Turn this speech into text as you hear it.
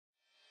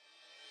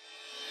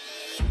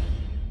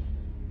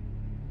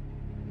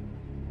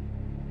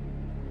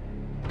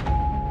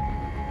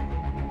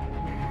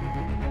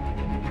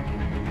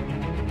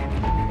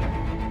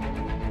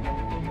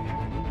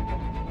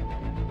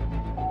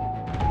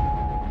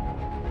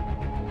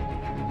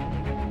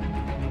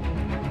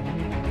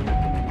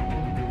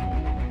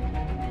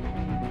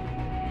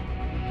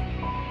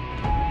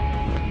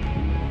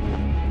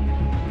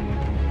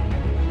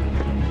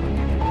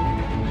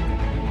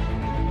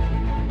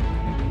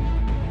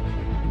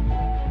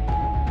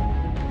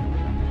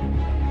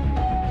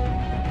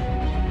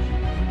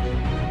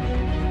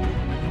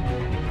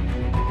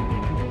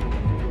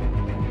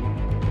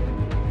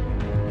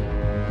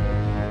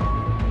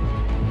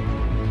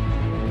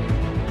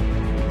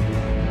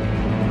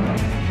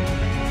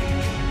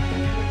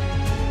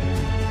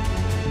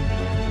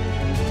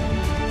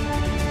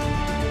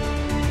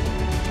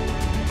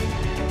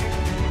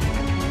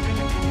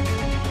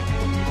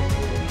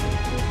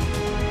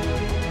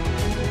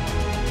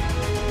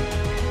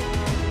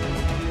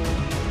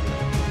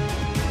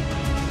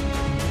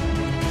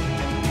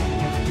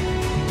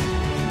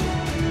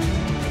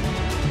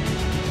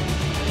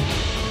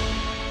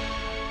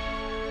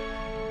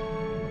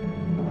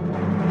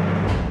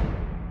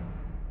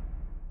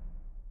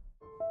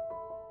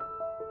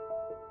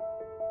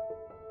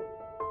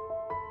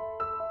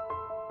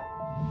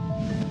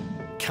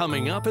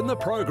Coming up in the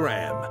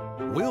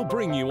program, we'll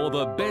bring you all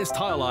the best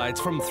highlights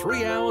from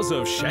 3 hours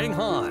of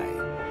Shanghai.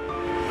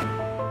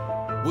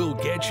 We'll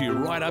get you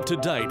right up to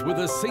date with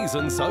the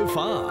season so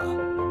far.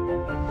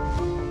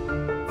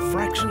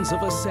 Fractions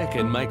of a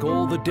second make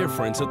all the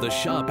difference at the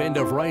sharp end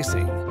of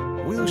racing.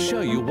 We'll show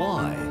you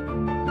why.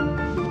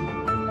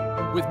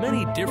 With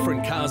many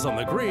different cars on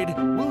the grid,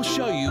 we'll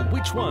show you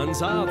which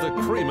ones are the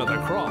cream of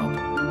the crop.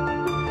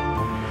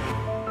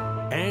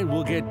 And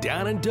we'll get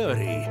down and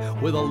dirty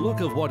with a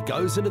look of what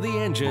goes into the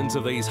engines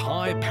of these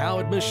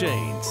high-powered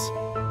machines.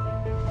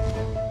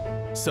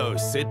 So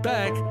sit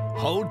back,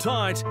 hold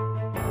tight,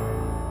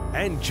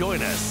 and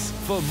join us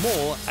for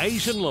more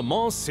Asian Le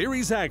Mans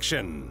Series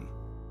action.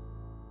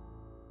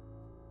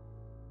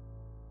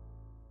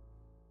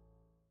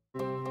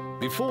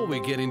 Before we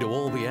get into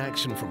all the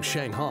action from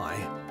Shanghai,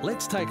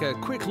 let's take a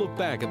quick look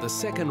back at the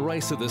second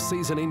race of the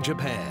season in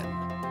Japan.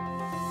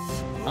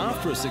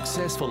 After a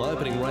successful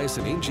opening race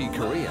at Inji,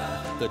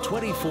 Korea, the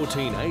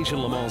 2014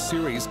 Asian Le Mans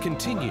Series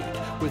continued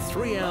with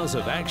 3 hours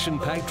of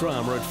action-packed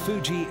drama at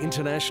Fuji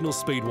International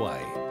Speedway.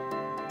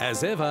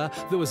 As ever,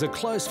 there was a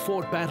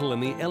close-fought battle in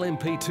the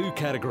LMP2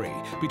 category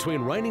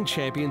between reigning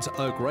champions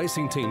Oak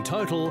Racing Team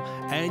Total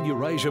and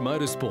Eurasia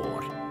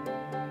Motorsport.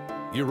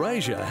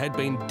 Eurasia had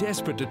been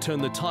desperate to turn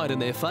the tide in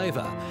their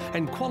favour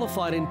and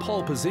qualified in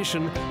pole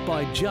position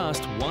by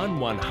just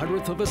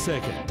 1/100th of a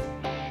second.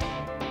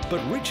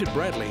 But Richard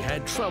Bradley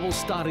had trouble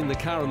starting the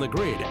car on the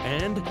grid,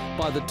 and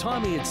by the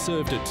time he had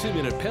served a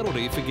 2-minute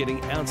penalty for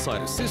getting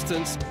outside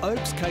assistance,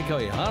 Oak's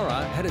Keiko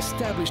Ihara had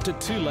established a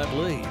 2-lap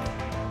lead.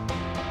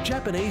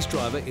 Japanese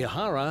driver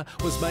Ihara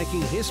was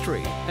making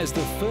history as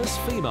the first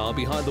female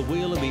behind the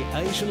wheel in the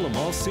Asian Le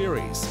Mans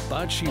Series,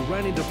 but she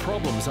ran into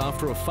problems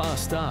after a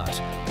fast start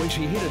when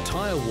she hit a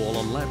tyre wall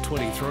on lap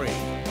 23.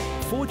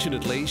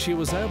 Fortunately, she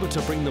was able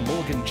to bring the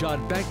Morgan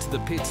Judd back to the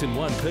pits in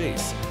one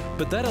piece,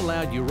 but that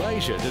allowed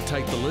Eurasia to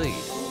take the lead.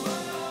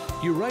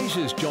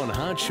 Eurasia's John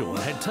Hartshorn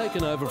had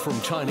taken over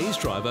from Chinese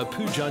driver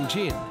Pu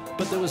Junjin,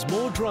 but there was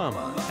more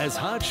drama as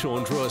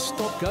Hartshorn drew a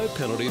stop-go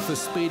penalty for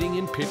speeding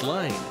in pit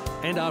lane.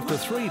 And after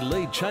 3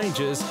 lead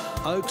changes,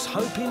 Oak's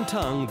Ho Pin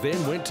Tung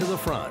then went to the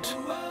front.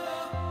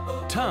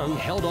 Tung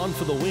held on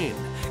for the win,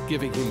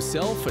 giving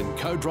himself and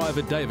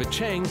co-driver David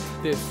Cheng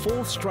their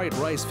 4th straight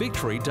race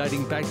victory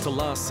dating back to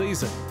last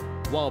season,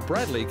 while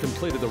Bradley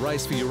completed the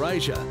race for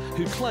Eurasia,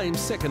 who claimed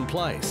 2nd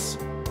place.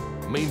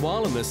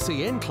 Meanwhile, in the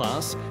CN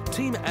class,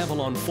 Team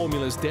Avalon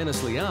Formula's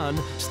Dennis Lian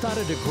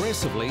started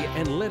aggressively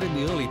and led in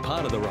the early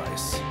part of the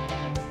race.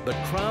 But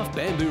Kraft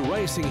Bamboo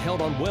Racing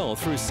held on well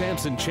through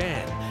Samson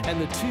Chan, and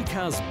the 2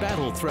 cars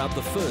battled throughout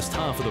the first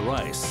half of the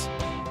race.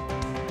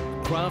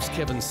 Kraft's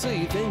Kevin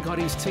C then got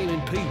his team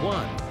in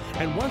P1,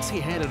 and once he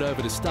handed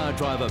over to star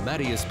driver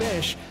Matthias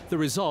Besch, the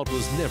result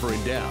was never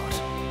in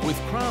doubt, with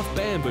Kraft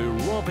Bamboo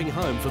romping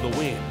home for the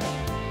win.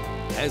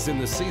 As in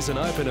the season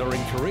opener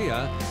in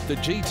Korea, the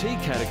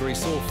GT category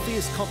saw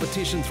fierce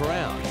competition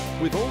throughout,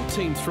 with all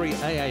Team 3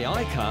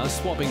 AAI cars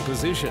swapping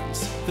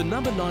positions. The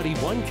number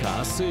 91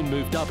 car soon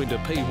moved up into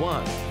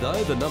P1,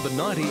 though the number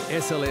 90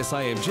 SLS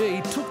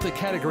AMG took the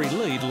category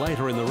lead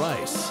later in the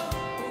race.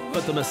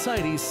 But the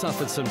Mercedes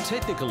suffered some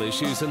technical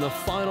issues in the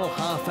final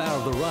half hour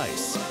of the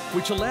race,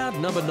 which allowed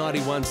number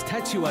 91's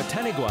Tatsuya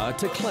Taniguchi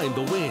to claim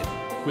the win,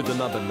 with the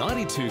number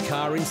 92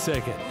 car in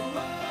second.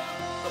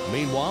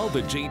 Meanwhile,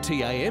 the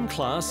GTAM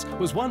class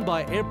was won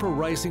by Emperor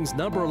Racing's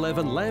number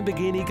 11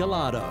 Lamborghini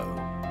Gallardo.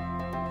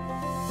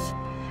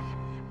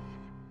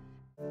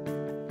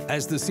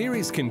 As the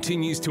series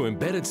continues to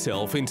embed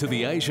itself into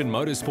the Asian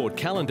motorsport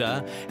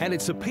calendar and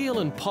its appeal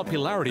and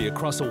popularity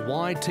across a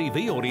wide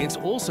TV audience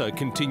also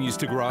continues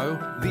to grow,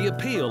 the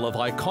appeal of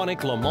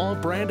iconic Le Mans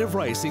brand of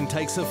racing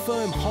takes a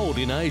firm hold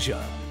in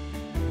Asia.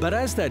 But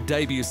as that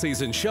debut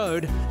season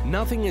showed,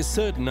 nothing is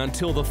certain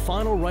until the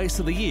final race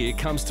of the year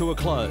comes to a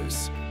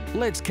close.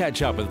 Let's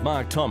catch up with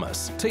Mark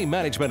Thomas, team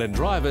management and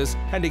drivers,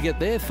 and to get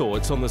their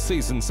thoughts on the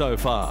season so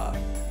far.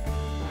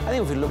 I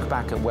think if we look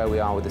back at where we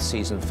are with the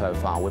season so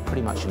far, we're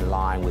pretty much in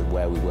line with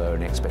where we were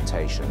in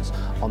expectations.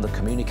 On the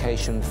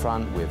communication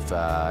front, we've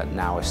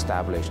now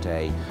established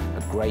a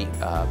great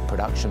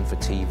production for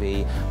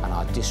TV, and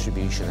our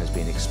distribution has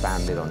been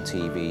expanded on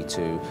TV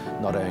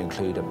to not only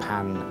include a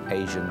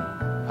pan-Asian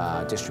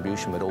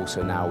distribution, but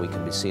also now we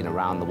can be seen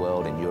around the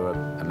world in Europe,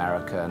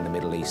 America, and the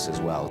Middle East as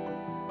well.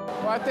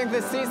 Well, I think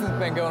this season's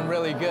been going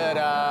really good.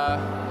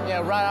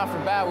 Right off the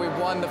bat, we've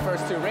won the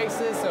first 2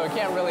 races, so it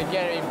can't really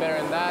get any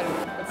better than that.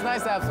 It's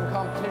nice to have some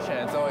competition.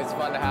 It's always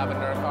fun to have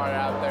another car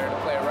out there to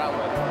play around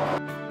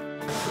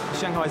with.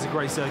 Shanghai is a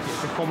great circuit.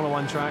 It's a Formula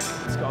 1 track.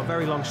 It's got a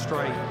very long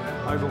straight,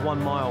 over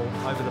 1 mile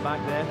over the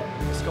back there.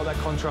 It's got that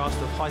contrast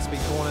of high-speed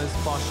corners,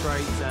 fast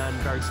straights, and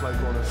very slow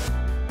corners.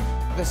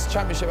 This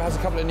championship has a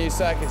couple of new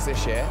circuits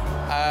this year,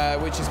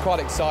 which is quite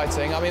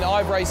exciting. I mean,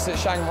 I've raced at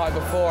Shanghai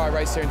before. I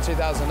raced here in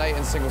 2008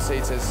 in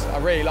single-seaters. I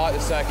really like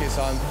the circuit,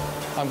 so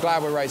I'm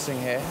glad we're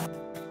racing here.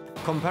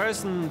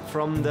 Comparison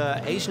from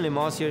the Asian Le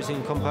Mans series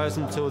in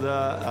comparison to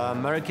the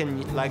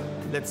American, like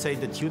let's say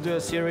the Tudor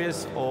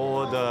series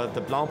or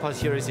the Blancpain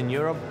series in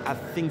Europe, I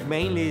think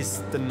mainly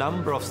is the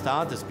number of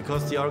starters,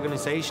 because the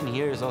organization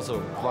here is also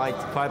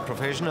quite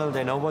professional.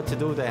 They know what to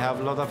do. They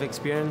have a lot of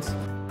experience.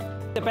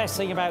 The best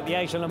thing about the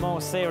Asian Le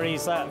Mans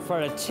series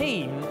for a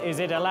team is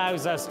it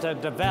allows us to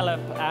develop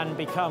and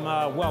become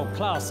a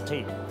world-class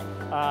team.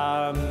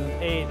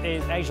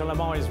 Asian Le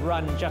Mans is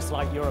run just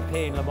like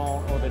European Le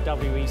Mans or the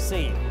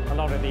WEC. A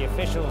lot of the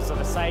officials are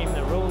the same,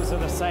 the rules are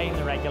the same,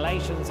 the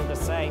regulations are the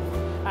same,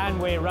 and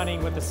we're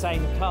running with the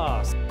same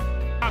cars.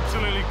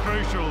 Absolutely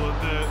crucial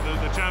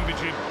that the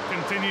championship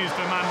continues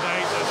to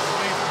mandate that at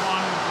least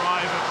one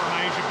driver from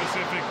Asia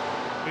Pacific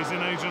is in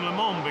Asian Le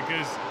Mans,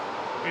 because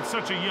it's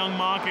such a young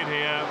market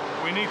here.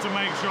 We need to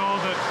make sure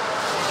that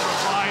we're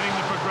providing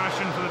the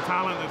progression for the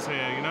talent that's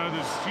here. You know,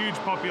 there's huge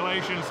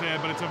populations here,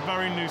 but it's a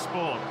very new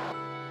sport.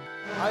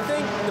 I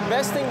think the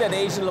best thing that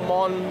Asian Le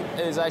Mans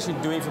is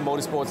actually doing for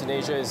motorsports in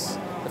Asia is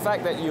the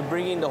fact that you're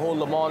bringing the whole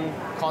Le Mans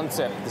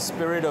concept, the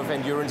spirit of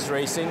endurance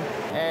racing,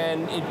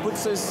 and it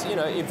puts us, you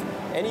know, if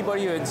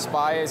anybody who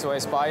inspires or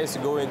aspires to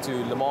go into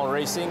Le Mans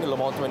racing, Le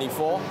Mans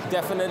 24,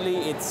 definitely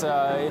it's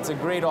a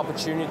great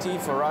opportunity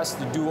for us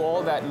to do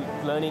all that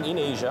learning in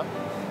Asia,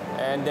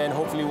 and then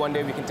hopefully one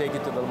day we can take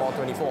it to the Le Mans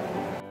 24.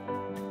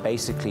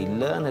 Basically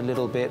learn a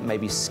little bit,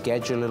 maybe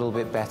schedule a little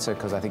bit better,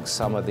 because I think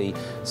some of the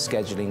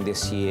scheduling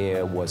this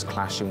year was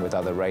clashing with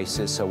other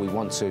races, so we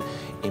want to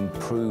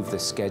improve the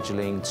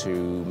scheduling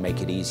to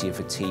make it easier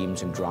for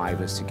teams and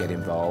drivers to get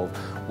involved,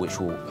 which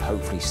will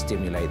hopefully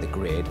stimulate the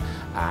grid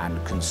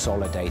and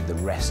consolidate the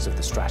rest of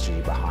the strategy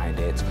behind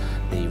it,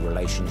 the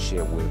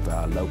relationship with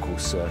local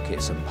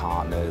circuits and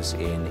partners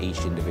in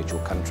each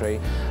individual country,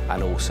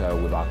 and also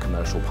with our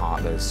commercial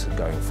partners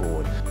going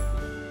forward.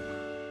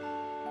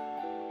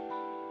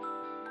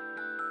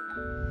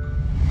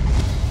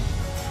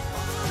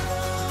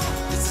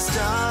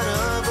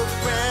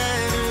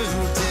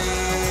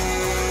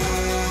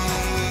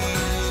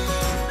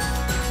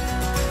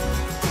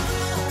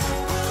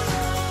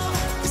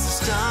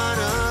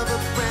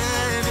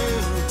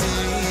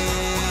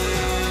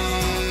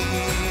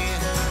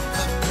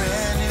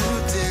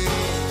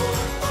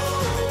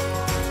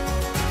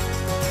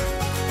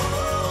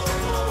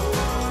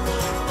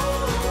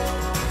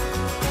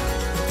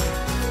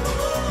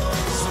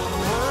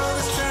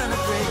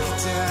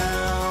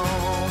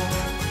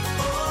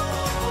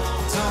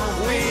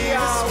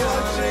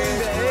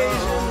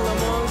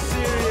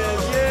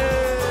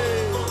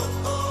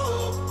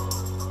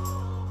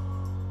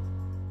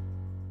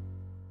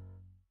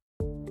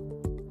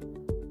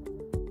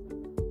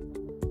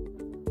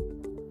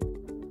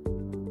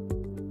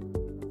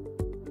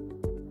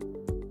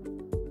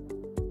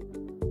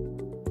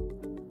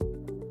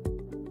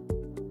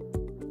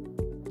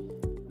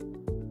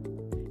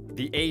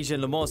 The Asian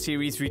Le Mans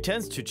Series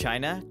returns to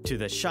China to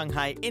the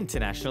Shanghai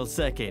International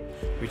Circuit,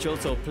 which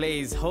also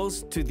plays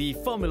host to the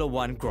Formula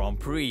One Grand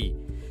Prix.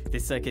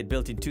 This circuit,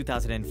 built in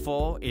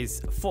 2004, is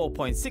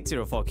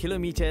 4.604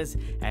 kilometers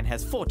and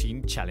has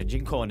 14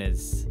 challenging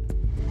corners.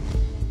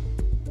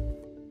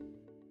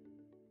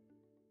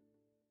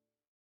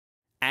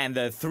 And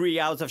the 3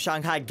 Hours of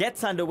Shanghai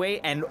gets underway,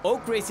 and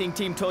Oak Racing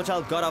Team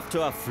Total got off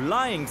to a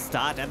flying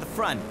start at the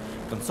front,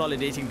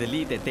 consolidating the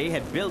lead that they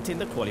had built in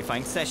the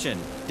qualifying session.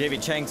 David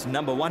Cheng's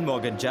number 1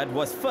 Morgan Judd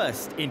was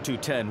first into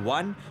turn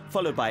 1,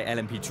 followed by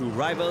LMP2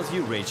 rivals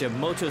Eurasia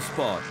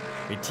Motorsport,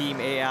 with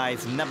Team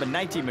AI's number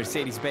 90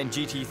 Mercedes-Benz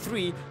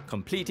GT3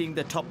 completing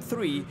the top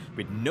 3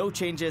 with no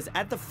changes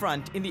at the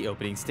front in the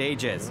opening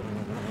stages.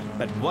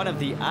 But one of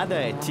the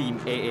other Team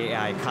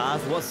AAI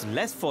cars was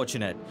less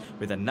fortunate,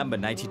 with the number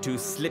 92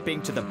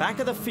 slipping to the back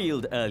of the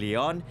field early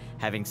on,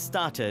 having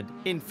started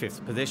in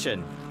 5th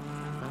position.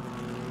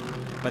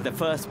 But the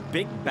first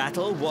big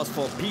battle was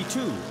for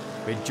P2,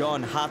 with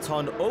John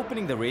Hartshorn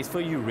opening the race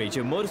for Eurasia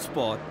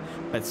Motorsport,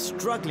 but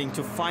struggling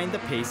to find the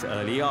pace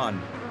early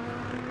on.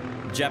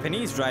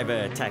 Japanese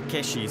driver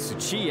Takeshi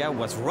Tsuchiya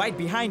was right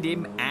behind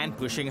him and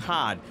pushing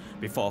hard,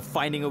 before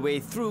finding a way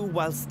through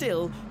while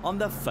still on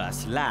the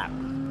first lap.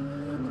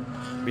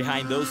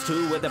 Behind those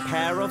two were the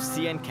pair of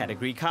CN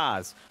category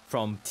cars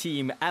from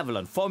Team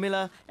Avalon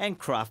Formula and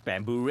Craft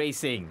Bamboo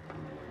Racing.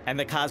 And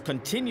the cars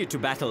continued to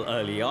battle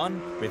early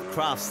on, with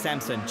Craft's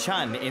Samson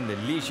Chan in the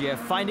Ligier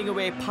finding a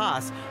way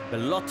past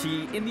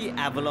Bellotti in the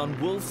Avalon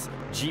Wolves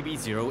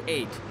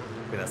GB08,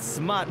 with a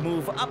smart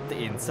move up the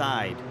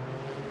inside.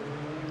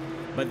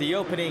 But the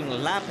opening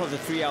lap of the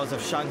 3 Hours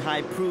of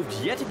Shanghai proved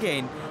yet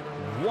again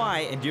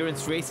why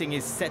endurance racing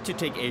is set to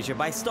take Asia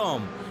by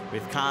storm,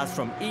 with cars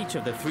from each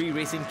of the 3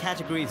 racing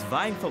categories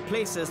vying for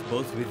places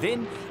both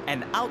within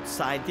and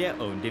outside their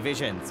own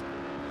divisions.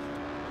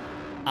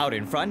 Out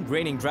in front,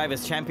 reigning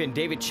drivers champion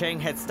David Cheng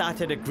had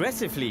started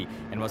aggressively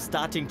and was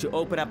starting to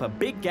open up a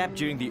big gap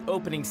during the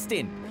opening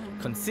stint,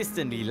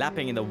 consistently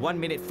lapping in the 1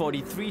 minute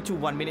 43 to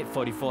 1 minute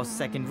 44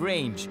 second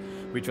range,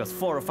 which was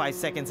 4 or 5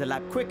 seconds a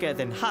lap quicker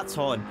than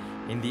Hartshorn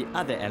in the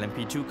other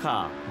LMP2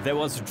 car. There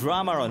was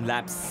drama on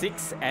lap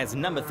 6 as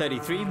number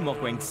 33 Mo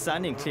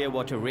Kweng-sun in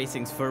Clearwater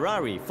Racing's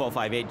Ferrari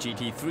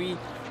 458 GT3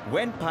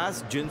 went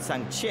past Jun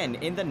Sang-chen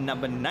in the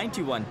number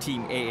 91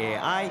 Team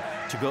AAI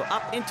to go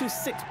up into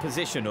 6th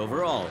position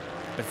overall,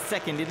 but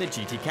second in the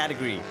GT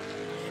category.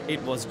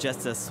 It was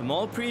just a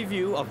small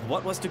preview of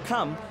what was to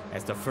come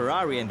as the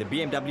Ferrari and the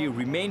BMW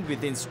remained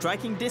within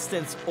striking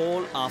distance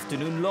all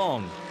afternoon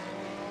long.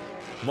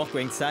 Mo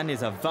Kweng-sun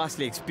is a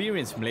vastly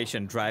experienced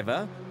Malaysian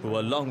driver who,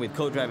 along with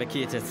co-driver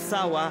Keita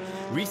Sawa,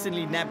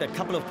 recently nabbed a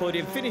couple of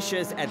podium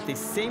finishes at the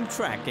same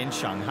track in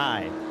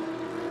Shanghai.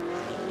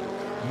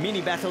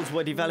 Mini battles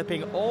were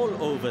developing all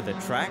over the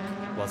track,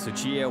 while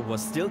Suchiya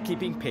was still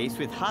keeping pace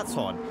with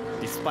Hartshorn,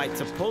 despite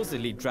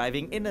supposedly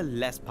driving in a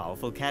less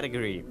powerful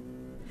category.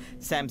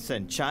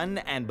 Samson Chan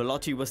and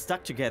Bellotti were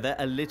stuck together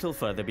a little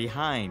further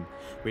behind,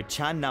 with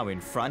Chan now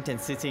in front and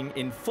sitting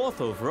in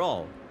 4th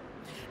overall.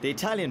 The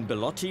Italian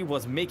Bellotti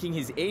was making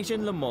his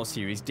Asian Le Mans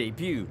Series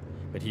debut,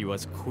 but he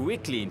was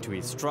quickly into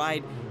his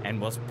stride and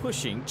was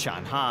pushing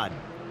Chan hard.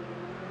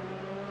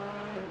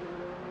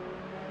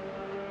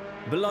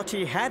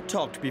 Bellotti had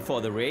talked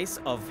before the race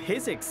of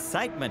his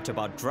excitement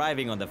about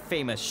driving on the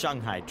famous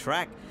Shanghai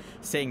track,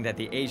 saying that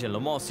the Asian Le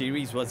Mans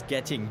Series was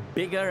getting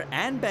bigger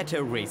and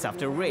better race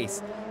after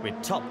race with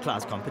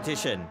top-class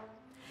competition.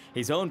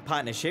 His own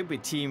partnership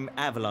with Team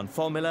Avalon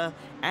Formula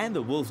and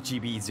the Wolf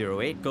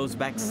GB08 goes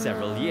back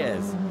several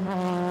years.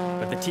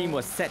 But the team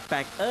was set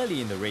back early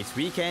in the race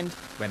weekend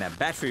when a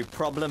battery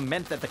problem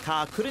meant that the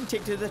car couldn't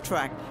take to the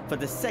track for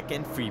the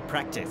second free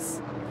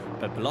practice.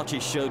 But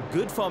Bellotti showed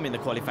good form in the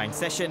qualifying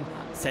session,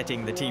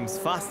 setting the team's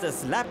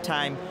fastest lap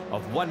time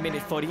of 1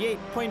 minute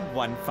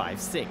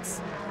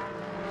 48.156.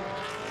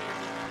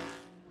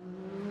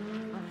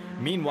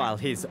 Meanwhile,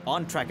 his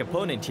on-track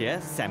opponent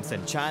here,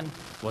 Samson Chan,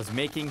 was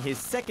making his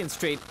second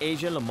straight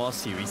Asia Le Mans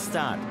Series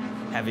start,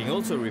 having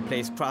also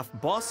replaced Kraft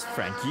boss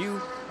Frank Yu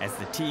as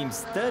the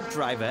team's third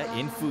driver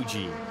in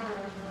Fuji.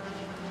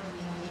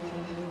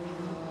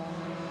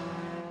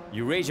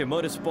 Eurasia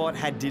Motorsport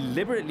had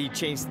deliberately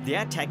changed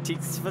their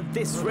tactics for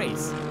this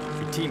race,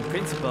 with team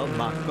principal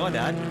Mark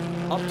Goddard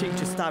opting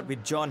to start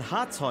with John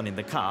Hartshorn in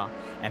the car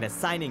and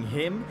assigning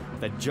him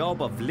the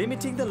job of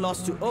limiting the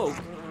loss to Oak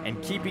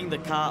and keeping the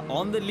car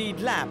on the lead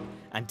lap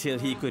until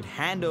he could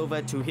hand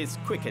over to his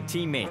quicker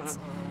teammates,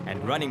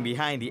 and running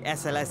behind the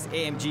SLS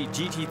AMG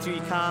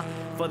GT3 car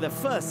for the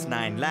first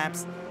 9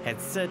 laps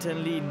had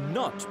certainly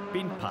not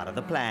been part of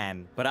the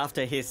plan. But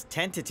after his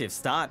tentative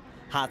start,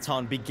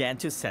 Hartshorn began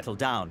to settle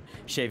down,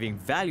 shaving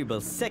valuable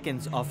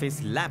seconds off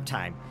his lap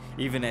time,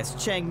 even as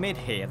Cheng made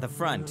hay at the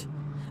front.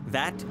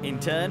 That, in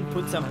turn,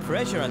 put some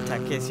pressure on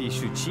Takeshi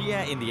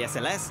Shuchiya in the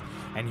SLS,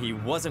 and he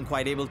wasn't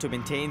quite able to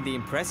maintain the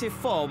impressive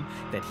form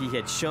that he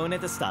had shown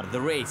at the start of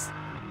the race.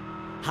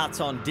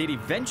 Hartshorn did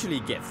eventually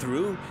get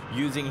through,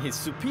 using his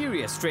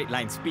superior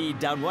straight-line speed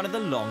down one of the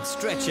long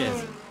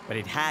stretches, but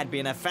it had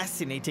been a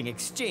fascinating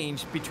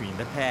exchange between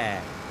the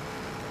pair.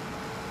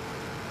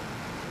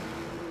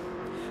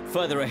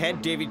 Further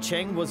ahead, David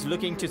Cheng was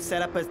looking to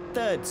set up a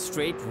third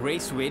straight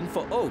race win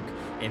for Oak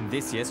in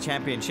this year's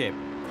championship,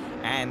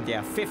 and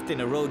their 5th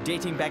in a row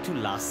dating back to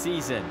last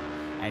season.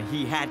 And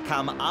he had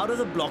come out of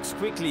the blocks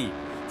quickly,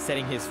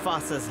 setting his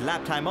fastest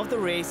lap time of the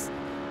race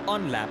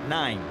on lap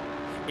 9.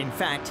 In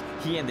fact,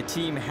 he and the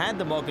team had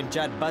the Morgan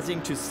Judd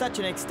buzzing to such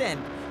an extent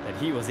that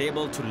he was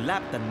able to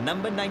lap the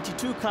number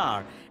 92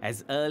 car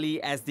as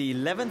early as the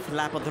 11th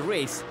lap of the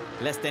race,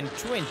 less than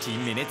 20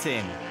 minutes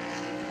in.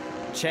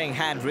 Cheng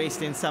had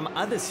raced in some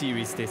other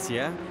series this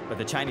year, but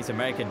the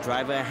Chinese-American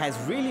driver has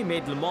really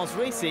made Le Mans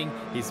racing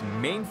his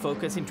main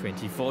focus in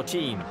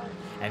 2014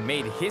 and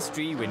made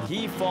history when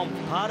he formed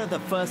part of the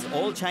first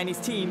all-Chinese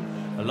team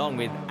along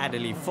with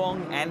Adelie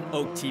Fong and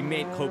Oak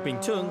teammate Ho Ping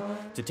Tung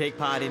to take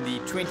part in the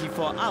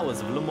 24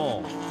 Hours of Le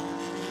Mans.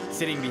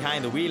 Sitting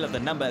behind the wheel of the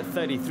number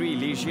 33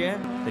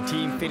 Ligier, the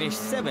team finished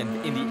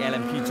 7th in the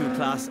LMP2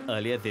 class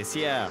earlier this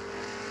year.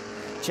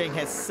 Cheng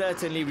has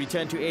certainly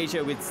returned to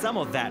Asia with some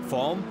of that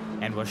form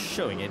and was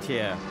showing it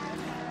here.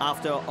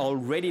 After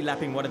already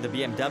lapping one of the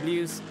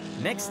BMWs,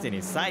 next in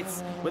his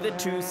sights were the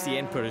 2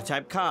 CN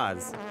prototype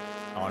cars.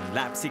 On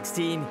lap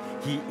 16,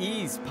 he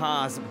eased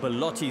past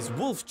Bellotti's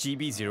Wolf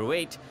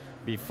GB08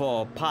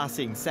 before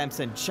passing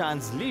Samson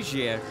Chan's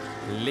Ligier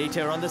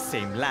later on the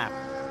same lap,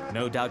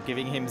 no doubt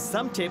giving him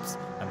some tips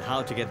on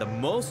how to get the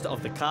most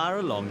of the car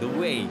along the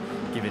way,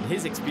 given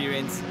his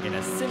experience in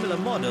a similar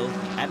model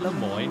at Le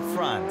Mans in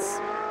France.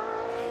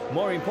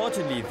 More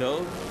importantly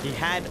though, he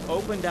had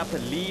opened up a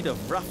lead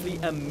of roughly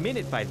a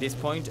minute by this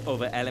point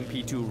over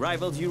LMP2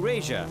 rivals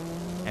Eurasia,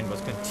 and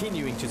was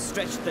continuing to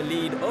stretch the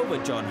lead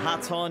over John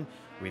Hartshorn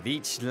with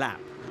each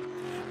lap.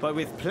 But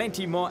with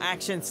plenty more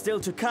action still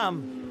to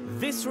come,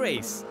 this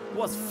race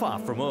was far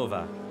from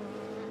over.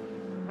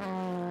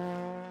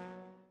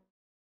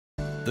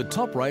 The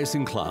top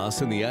racing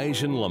class in the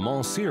Asian Le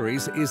Mans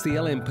Series is the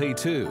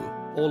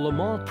LMP2. or Le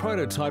Mans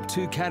Prototype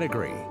 2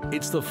 category.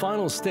 It's the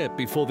final step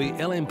before the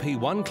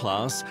LMP1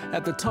 class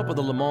at the top of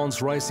the Le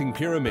Mans racing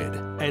pyramid,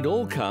 and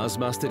all cars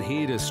must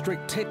adhere to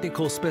strict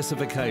technical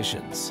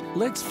specifications.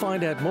 Let's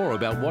find out more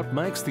about what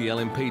makes the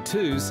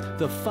LMP2s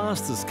the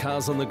fastest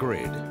cars on the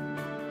grid.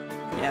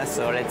 Yeah,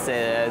 so let's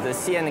say the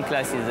CN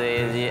class is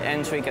the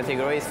entry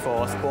categories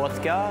for sports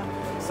car.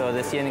 So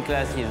the CN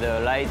class is the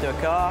lighter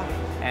car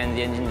and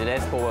the engine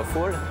less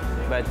powerful.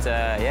 But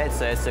yeah,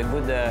 it's a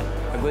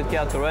good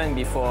car to run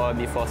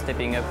before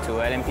stepping up to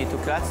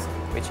LMP2 class,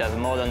 which has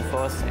more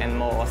downforce and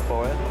more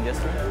horsepower,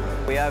 obviously.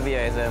 We have here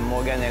is a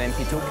Morgan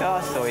LMP2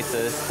 car, so it's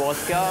a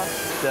sports car.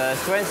 The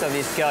strength of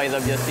this car is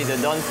obviously the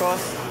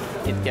downforce.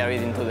 It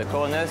carries into the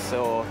corners,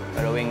 so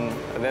allowing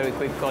a very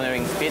quick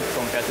cornering speed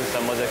compared to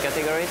some other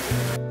categories.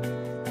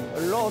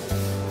 A lot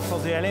for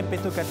the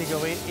LMP2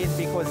 category is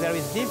because there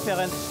is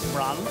different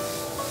brands,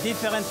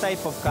 different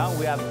type of car.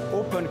 We have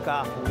open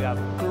car, we have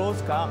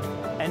closed car,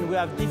 and we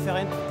have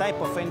different type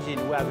of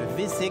engine. We have a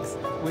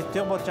V6 with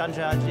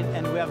turbocharger engine,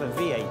 and we have a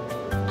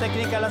V8.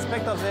 Technical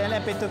aspect of the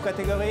LMP2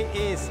 category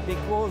is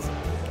because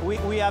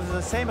we have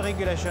the same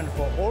regulation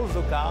for all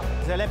the cars.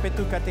 The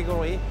LMP2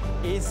 category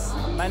is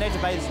managed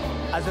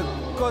as a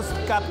cost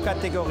cap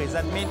category.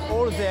 That means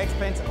all the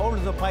expense, all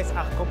the price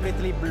are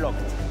completely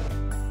blocked.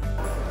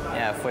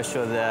 Yeah, for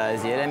sure, the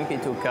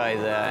LMP2 car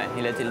is a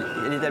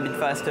little bit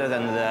faster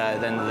than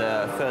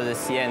the further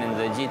CN and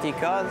the GT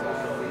cars.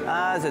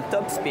 The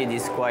top speed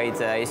is quite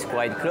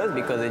close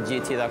because the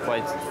GTs are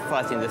quite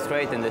fast in the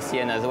straight and the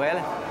CN as well.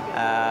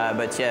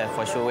 But yeah,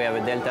 for sure we have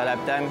a delta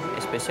lap time,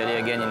 especially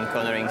again in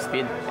cornering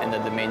speed, and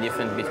that's the main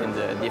difference between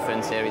the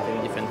different series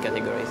and different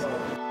categories.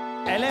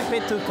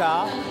 LMP2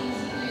 car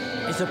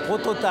is a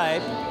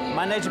prototype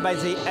managed by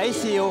the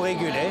ICO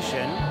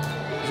regulation.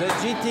 The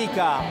GT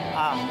car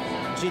are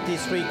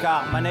GT3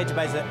 car managed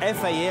by the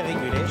FIA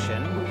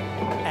regulation,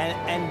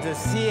 and the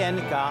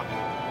CN car,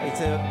 it's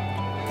a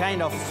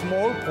kind of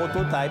small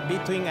prototype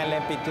between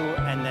LMP2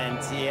 and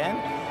CN,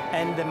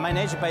 and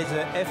managed by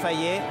the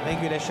FIA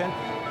regulation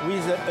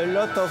with a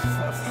lot of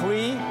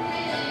free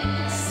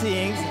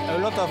things, a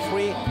lot of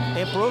free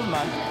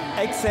improvement,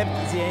 except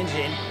the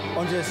engine.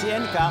 On the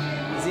CN car,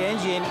 the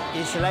engine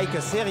is like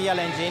a serial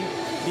engine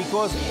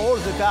because all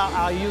the cars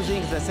are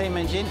using the same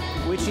engine,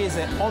 which is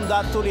a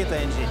Honda 2-liter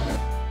engine.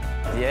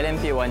 The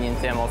LMP1 in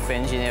terms of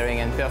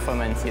engineering and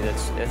performance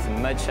is a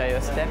much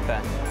higher step.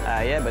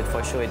 Yeah, but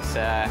for sure it's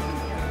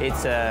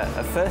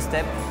a first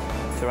step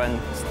to run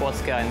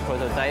sports car and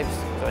prototypes,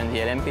 to run the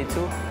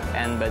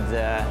LMP2, but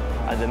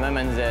at the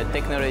moment the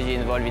technology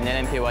involved in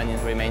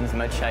LMP1 remains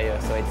much higher,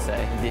 so it's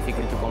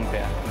difficult to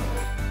compare.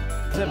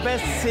 The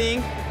best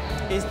thing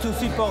is to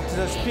support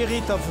the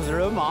spirit of the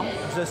Le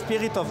Mans, the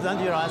spirit of the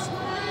endurance,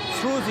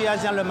 through the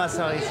Asian Le Mans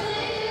series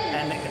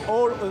and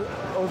all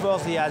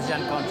over the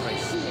Asian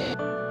countries.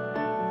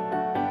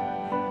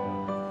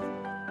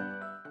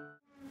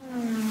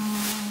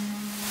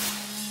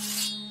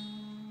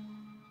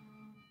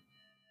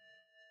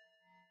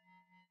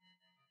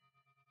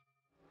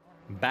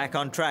 Back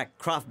on track,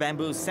 Craft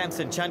Bamboo's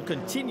Samson Chan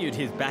continued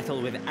his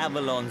battle with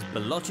Avalon's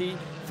Bellotti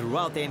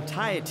throughout the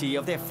entirety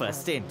of their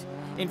first stint.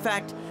 In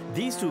fact,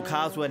 these two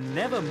cars were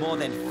never more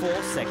than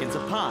 4 seconds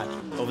apart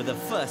over the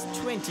first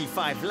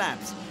 25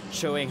 laps,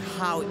 showing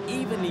how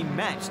evenly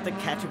matched the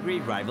category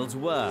rivals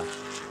were.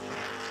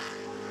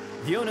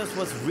 The onus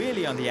was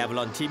really on the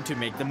Avalon team to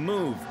make the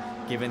move,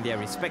 given their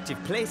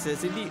respective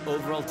places in the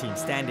overall team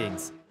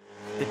standings.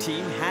 The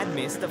team had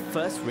missed the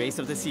first race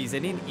of the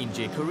season in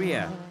Inje,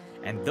 Korea.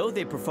 And though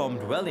they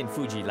performed well in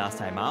Fuji last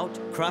time out,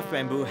 Craft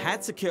Bamboo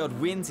had secured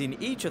wins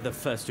in each of the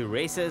first 2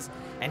 races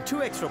and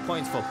 2 extra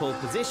points for pole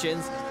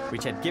positions,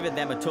 which had given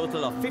them a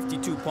total of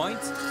 52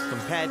 points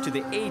compared to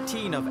the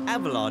 18 of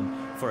Avalon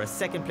for a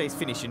second place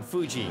finish in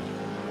Fuji.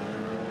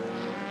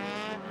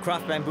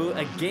 Craft Bamboo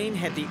again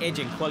had the edge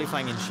in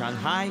qualifying in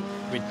Shanghai,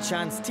 with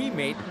Chan's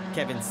teammate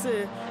Kevin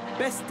Se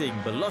besting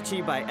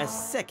Bellotti by a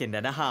second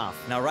and a half.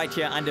 Now right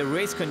here under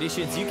race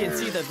conditions, you can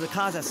see that the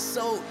cars are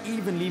so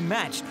evenly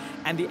matched,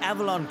 and the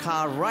Avalon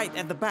car right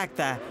at the back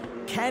there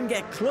can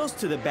get close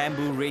to the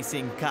Bamboo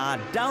racing car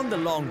down the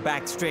long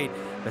back straight,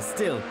 but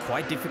still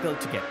quite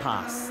difficult to get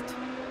past.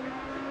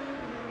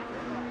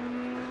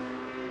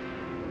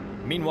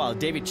 Meanwhile,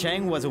 David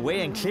Cheng was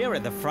away and clear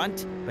at the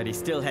front, but he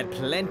still had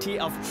plenty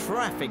of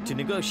traffic to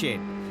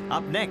negotiate.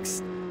 Up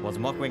next was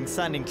Mok Weng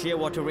Sun in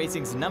Clearwater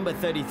Racing's number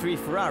 33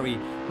 Ferrari,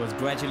 who was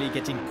gradually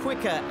getting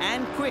quicker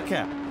and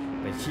quicker.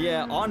 But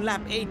here on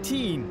lap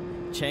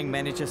 18, Cheng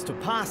manages to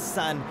pass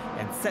Sun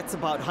and sets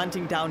about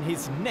hunting down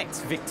his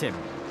next victim.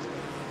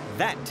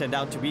 That turned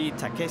out to be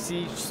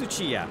Takeshi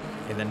Tsuchiya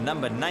in the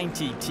number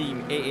 90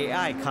 Team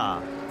AAI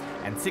car.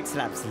 And 6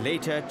 laps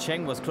later,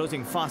 Cheng was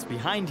closing fast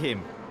behind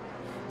him.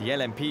 The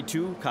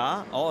LMP2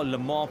 car, or Le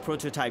Mans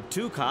Prototype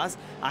 2 cars,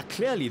 are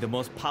clearly the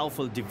most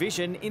powerful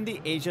division in the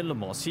Asian Le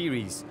Mans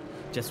series,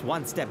 just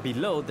 1 step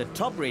below the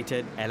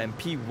top-rated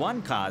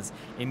LMP1 cars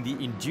in the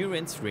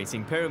endurance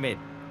racing pyramid.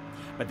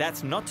 But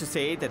that's not to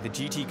say that the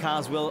GT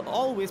cars will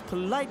always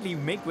politely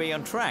make way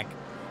on track.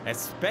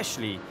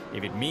 especially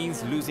if it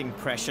means losing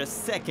precious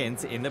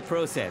seconds in the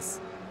process.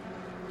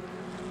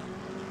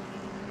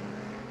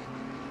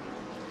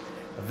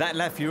 That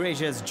left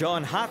Eurasia's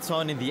John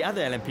Hartson in the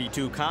other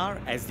LMP2 car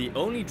as the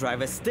only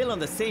driver still on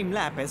the same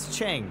lap as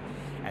Cheng,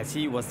 as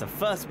he was the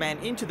first man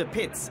into the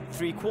pits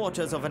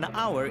 3/4 of an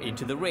hour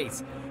into the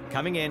race,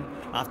 coming in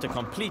after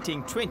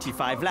completing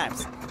 25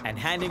 laps and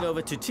handing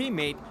over to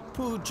teammate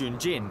Pu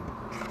Junjin.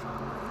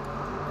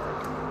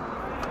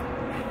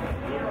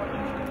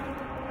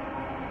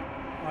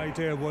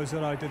 Idea was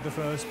that I did the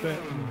first bit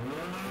and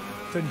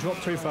didn't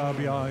drop too far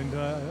behind.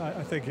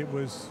 I think it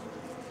was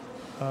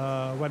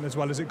went as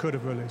well as it could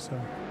have really. So.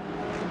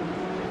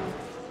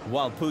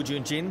 While Pu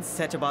Junjin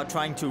set about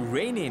trying to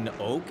rein in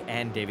Oak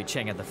and David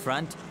Cheng at the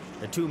front,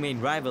 the two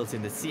main rivals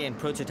in the CN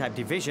prototype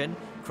division,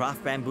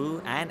 Craft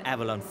Bamboo and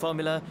Avalon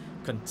Formula,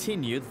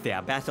 continued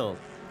their battle.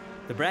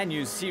 The brand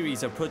new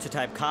series of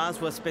prototype cars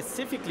was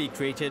specifically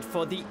created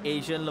for the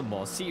Asian Le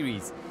Mans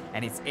series,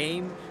 and its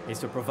aim is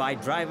to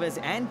provide drivers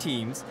and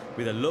teams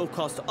with a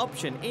low-cost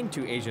option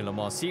into Asian Le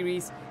Mans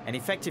series and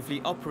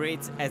effectively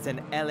operates as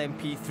an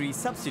LMP3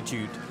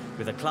 substitute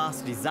with a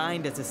class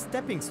designed as a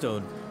stepping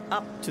stone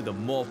up to the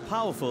more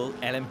powerful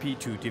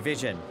LMP2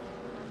 division.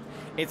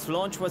 Its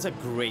launch was a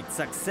great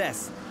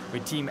success,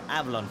 with Team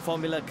Avalon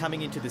Formula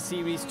coming into the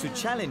series to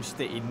challenge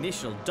the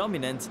initial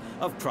dominance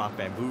of Craft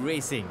Bamboo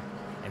Racing,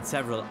 and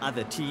several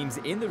other teams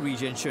in the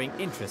region showing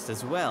interest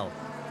as well.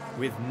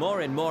 With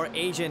more and more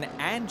Asian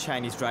and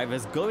Chinese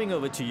drivers going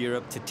over to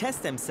Europe to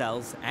test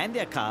themselves and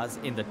their cars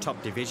in the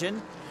top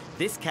division,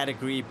 this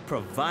category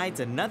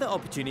provides another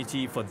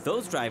opportunity for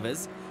those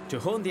drivers to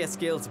hone their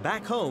skills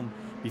back home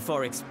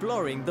before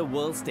exploring the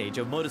world stage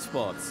of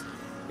motorsports.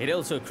 It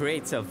also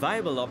creates a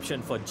viable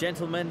option for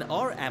gentlemen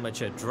or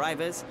amateur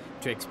drivers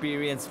to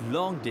experience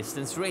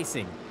long-distance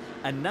racing,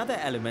 another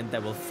element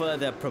that will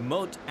further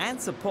promote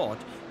and support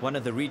one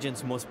of the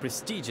region's most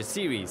prestigious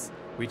series,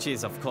 which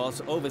is of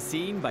course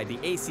overseen by the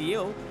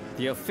ACO,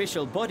 the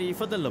official body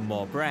for the Le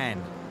Mans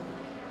brand.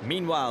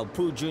 Meanwhile,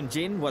 Pu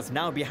Junjin was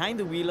now behind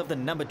the wheel of the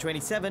number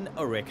 27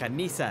 Oreca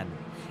Nissan,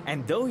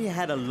 and though he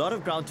had a lot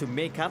of ground to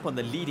make up on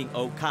the leading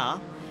Oak car,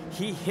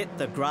 he hit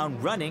the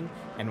ground running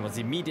and was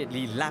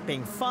immediately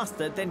lapping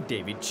faster than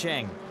David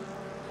Cheng.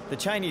 The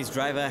Chinese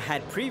driver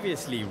had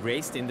previously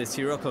raced in the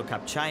Sirocco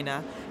Cup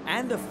China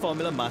and the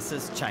Formula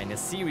Masters China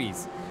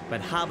Series,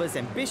 but harbors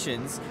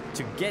ambitions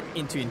to get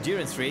into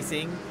endurance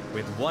racing,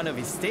 with one of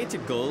his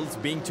stated goals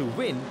being to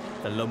win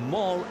the Le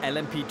Mans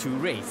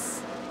LMP2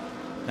 race.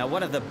 Now,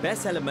 one of the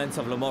best elements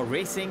of Le Mans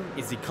racing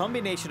is the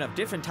combination of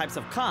different types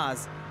of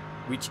cars,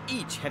 which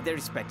each have their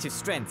respective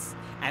strengths.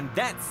 And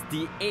that's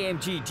the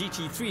AMG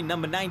GT3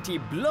 number 90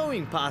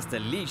 blowing past the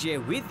Ligier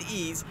with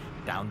ease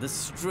down the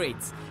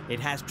straights. It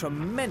has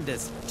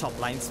tremendous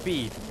top-line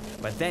speed.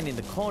 But then in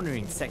the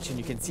cornering section,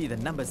 you can see the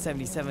number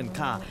 77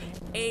 car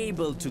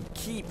able to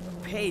keep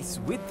pace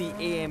with the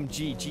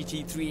AMG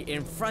GT3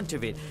 in front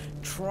of it,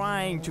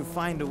 trying to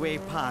find a way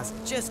past,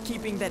 just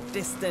keeping that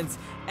distance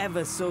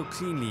ever so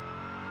cleanly.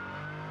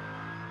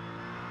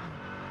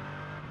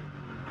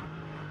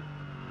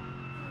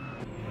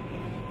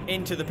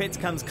 Into the pits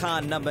comes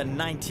car number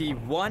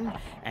 91,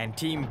 and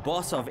team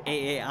boss of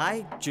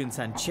AAI,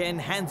 Junsan Chen,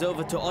 hands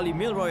over to Ollie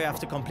Milroy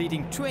after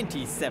completing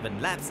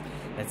 27 laps.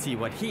 Let's see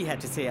what he had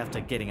to say after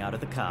getting out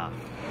of the car.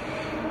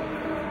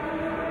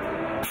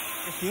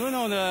 You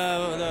know,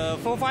 the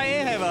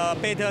 45A have a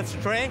better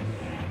straight,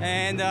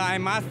 and I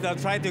must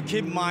try to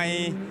keep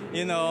my,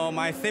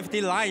 my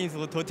safety lines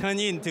to turn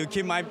in to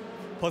keep my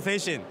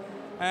position.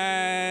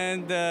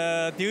 And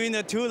during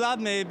the 2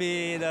 laps,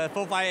 maybe the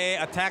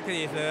 45A attack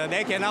is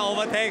they cannot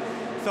overtake,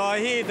 so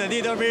he is a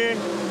little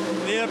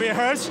bit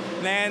hurt.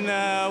 Then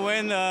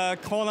when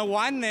corner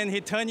 1, then he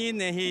turned in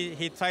and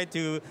he tried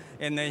to,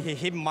 and he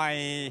hit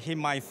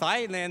my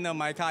side. Then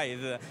my car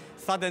is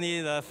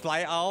suddenly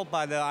slide out,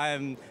 but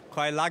I'm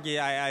quite lucky.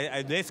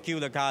 I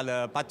rescued the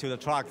car back to the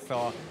truck.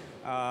 So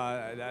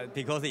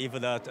because if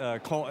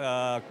the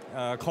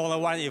corner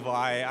 1, if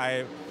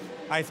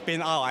I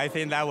spin out, I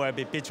think that will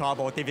be big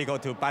trouble,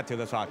 difficult to back to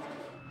the truck.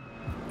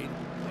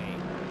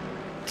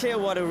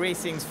 Clearwater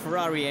Racing's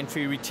Ferrari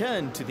entry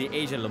returned to the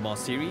Asian Le Mans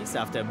Series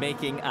after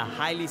making a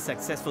highly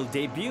successful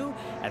debut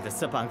at the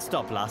Sepang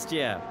stop last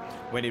year,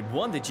 when it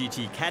won the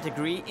GT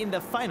category in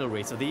the final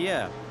race of the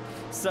year.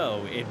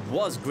 So it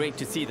was great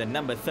to see the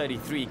number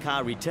 33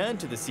 car return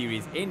to the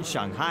series in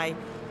Shanghai,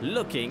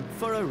 looking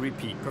for a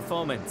repeat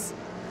performance.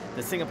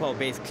 The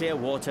Singapore-based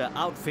Clearwater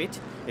outfit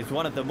is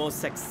one of the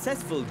most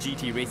successful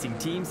GT racing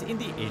teams in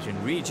the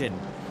Asian region,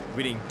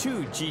 winning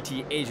 2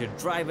 GT Asia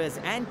Drivers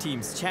and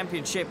Teams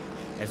Championship,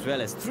 as well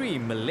as 3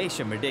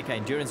 Malaysia Merdeka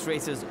endurance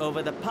races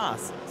over the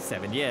past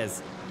 7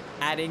 years.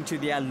 Adding to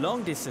their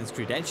long-distance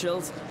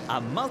credentials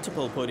are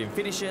multiple podium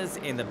finishes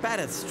in the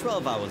Bathurst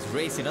 12 Hours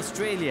race in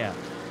Australia.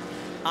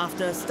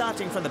 After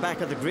starting from the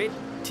back of the grid,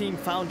 team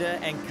founder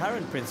and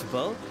current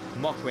principal,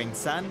 Mok Weng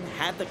Sun,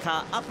 had the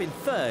car up in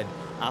 3rd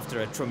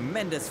after a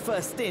tremendous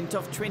first stint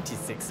of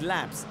 26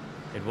 laps.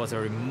 It was a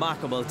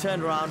remarkable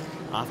turnaround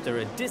after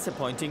a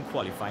disappointing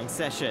qualifying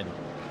session.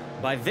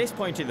 By this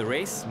point in the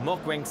race,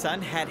 Mok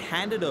Weng-sun had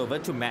handed over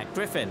to Matt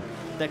Griffin,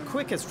 the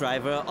quickest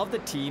driver of the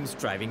team's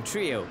driving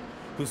trio,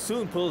 who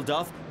soon pulled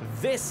off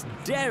this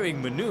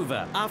daring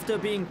maneuver. After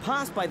being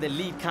passed by the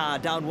lead car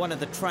down one of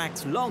the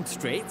track's long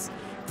straights,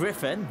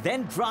 Griffin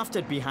then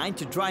drafted behind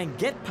to try and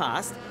get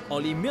past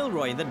Ollie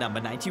Milroy in the number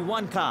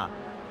 91 car.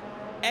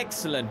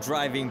 Excellent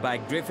driving by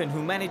Griffin,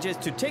 who manages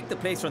to take the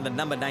place from the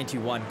number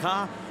 91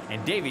 car,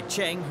 and David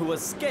Cheng, who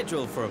was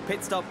scheduled for a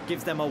pit stop,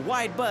 gives them a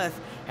wide berth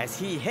as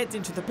he heads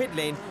into the pit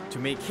lane to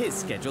make his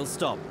scheduled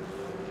stop.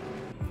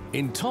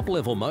 In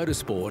top-level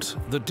motorsport,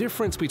 the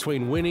difference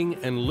between winning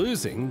and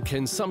losing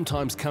can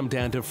sometimes come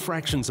down to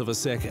fractions of a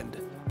second.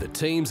 The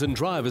teams and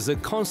drivers are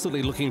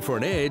constantly looking for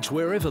an edge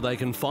wherever they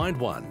can find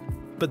one.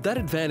 But that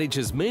advantage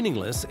is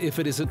meaningless if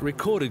it isn't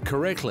recorded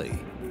correctly.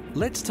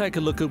 Let's take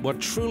a look at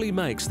what truly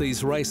makes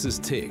these races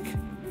tick.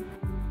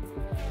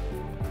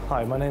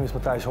 Hi, my name is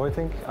Matthijs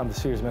Hoytink. I'm the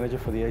Series Manager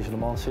for the Asian Le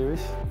Mans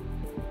Series.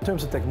 In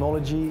terms of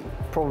technology,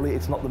 probably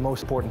it's not the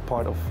most important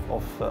part of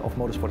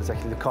motorsport. It's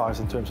actually the cars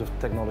in terms of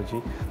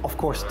technology. Of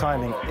course,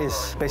 timing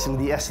is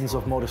basically the essence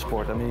of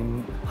motorsport. I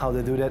mean, how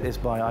they do that is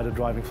by either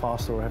driving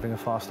faster or having a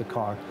faster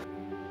car.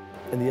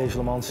 In the Asian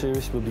Le Mans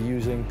Series, we'll be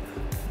using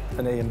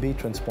an A and B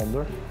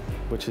transponder,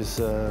 which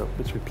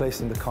we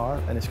placed in the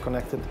car and is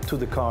connected to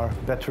the car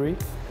battery,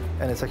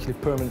 and it's actually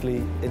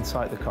permanently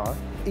inside the car.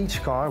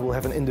 Each car will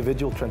have an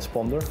individual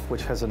transponder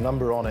which has a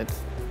number on it,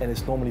 and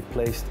it's normally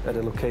placed at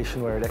a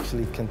location where it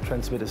actually can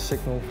transmit a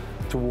signal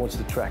towards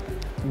the track.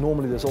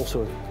 Normally there's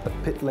also a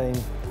pit lane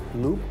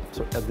loop,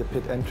 so at the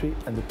pit entry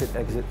and the pit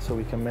exit, so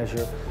we can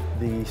measure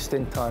the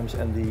stint times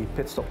and the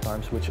pit stop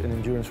times, which in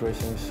endurance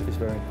racing is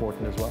very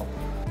important as well.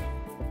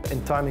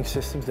 In timing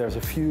systems, there's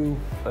a few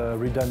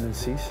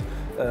redundancies.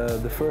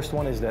 The first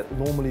one is that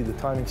normally the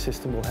timing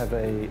system will have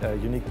a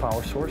unique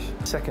power source.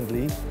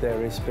 Secondly,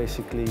 there is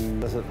basically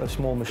a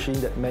small machine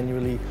that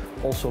manually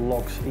also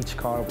logs each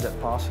car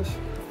that passes.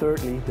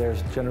 Thirdly,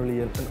 there's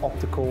generally an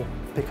optical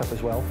pickup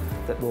as well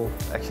that will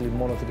actually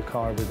monitor the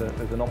car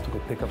with an optical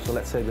pickup. So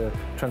let's say the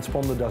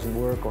transponder doesn't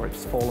work or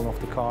it's fallen off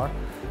the car,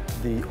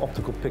 the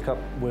optical pickup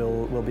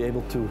will be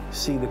able to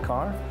see the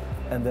car,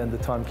 and then the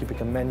timekeeper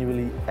can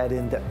manually add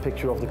in that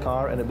picture of the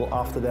car, and it will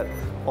after that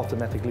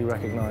automatically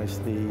recognize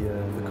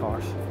the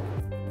cars.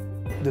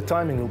 The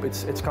timing loop,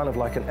 it's kind of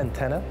like an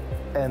antenna,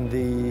 and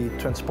the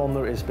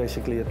transponder is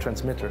basically a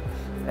transmitter.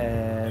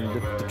 And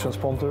the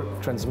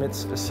transponder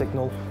transmits a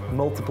signal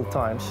multiple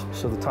times,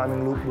 so the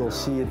timing loop will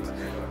see it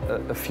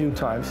a few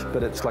times,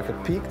 but it's like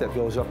a peak that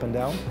goes up and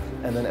down,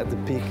 and then at the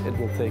peak it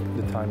will take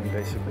the timing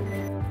basically.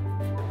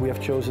 We have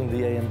chosen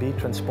the A and B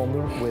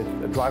transponder with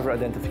a driver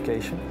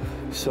identification.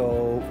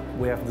 So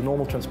we have the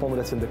normal transponder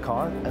that's in the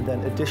car, and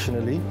then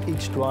additionally,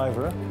 each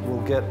driver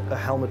will get a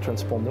helmet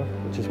transponder,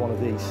 which is one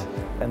of these,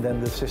 and then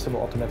the system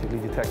will automatically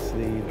detect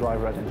the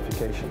driver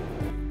identification.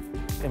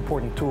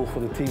 Important tool for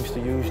the teams to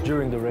use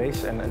during the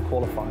race and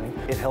qualifying.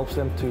 It helps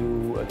them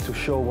to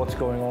show what's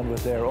going on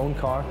with their own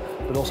car,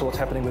 but also what's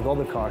happening with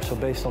other cars. So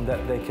based on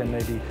that, they can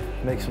maybe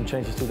make some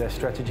changes to their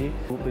strategy.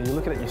 When you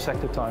look at your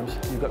sector times,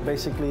 you've got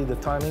basically the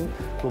timing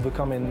will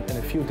become in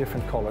a few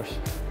different colors.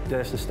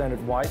 There's the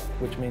standard white,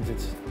 which means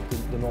it's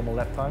the normal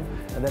lap time,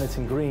 and then it's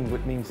in green,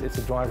 which means it's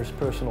a driver's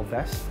personal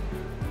best.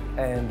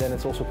 And then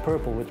it's also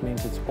purple, which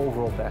means it's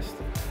overall best.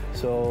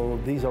 So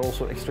these are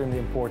also extremely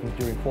important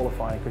during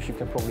qualifying, because you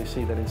can probably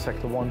see that in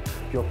Sector 1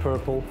 you're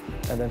purple,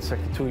 and then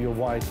Sector 2 you're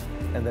white,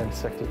 and then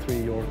Sector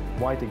 3 you're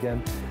white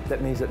again.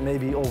 That means that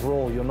maybe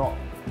overall you're not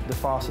the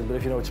fastest, but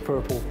if you know it's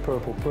purple,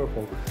 purple,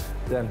 purple,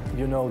 then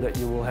you know that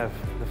you will have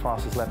the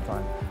fastest lap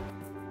time.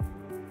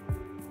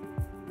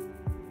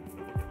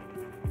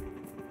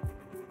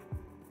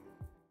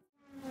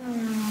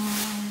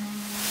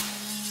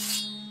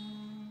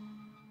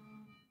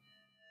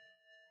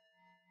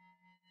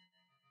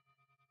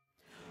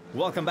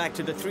 Welcome back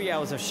to the 3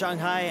 hours of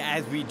Shanghai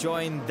as we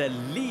join the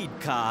lead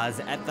cars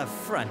at the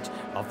front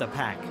of the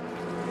pack.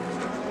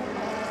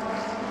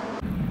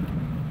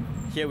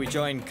 Here we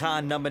join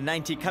car number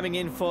 90 coming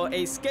in for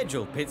a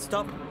scheduled pit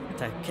stop.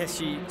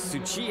 Takeshi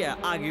Tsuchiya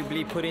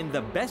arguably put in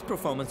the best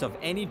performance of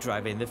any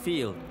driver in the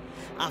field.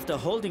 After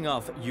holding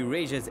off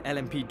Eurasia's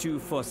LMP2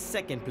 for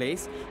second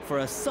place for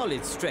a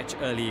solid stretch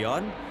early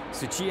on,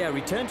 Tsuchiya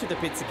returned to the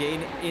pits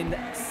again in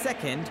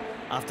second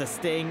after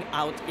staying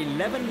out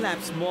 11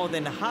 laps more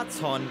than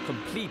Hartshorn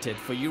completed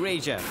for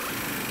Eurasia.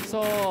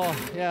 So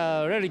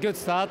yeah, really good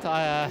start.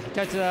 I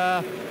catch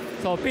the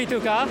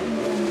P2 car.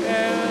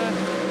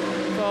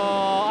 So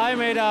I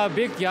made a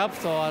big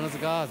gap on the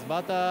cars,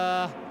 but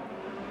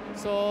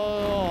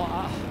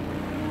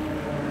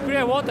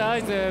Clearwater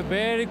is a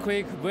very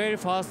quick, very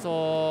fast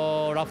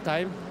lap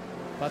time.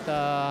 But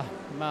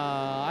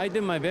I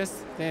did my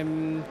best.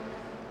 Then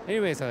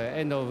anyways,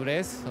 end of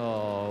race,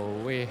 so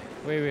we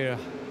will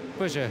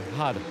push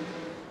hard.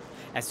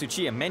 As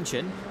Tsuchiya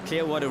mentioned,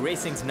 Clearwater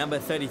Racing's number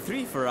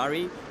 33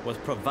 Ferrari was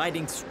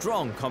providing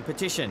strong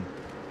competition,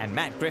 and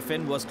Matt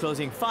Griffin was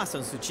closing fast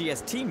on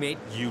Tsuchiya's teammate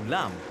Yu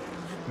Lam.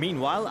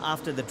 Meanwhile,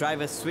 after the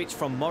drivers switched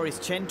from Maurice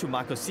Chen to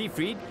Marco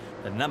Seefried,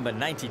 The number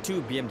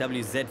 92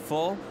 BMW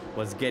Z4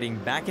 was getting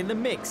back in the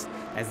mix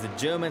as the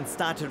German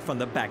started from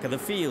the back of the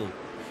field.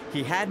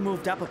 He had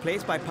moved up a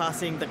place by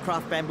passing the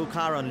Kraft Bamboo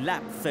car on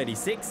lap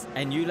 36,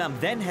 and Yulam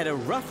then had a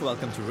rough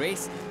welcome to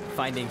race,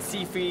 finding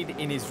Siegfried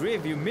in his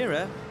rearview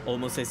mirror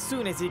almost as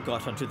soon as he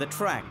got onto the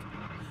track.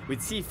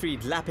 With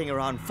Siegfried lapping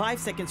around 5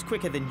 seconds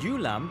quicker than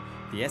Yulam,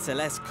 the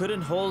SLS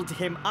couldn't hold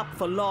him up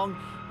for long,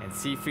 and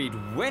Siegfried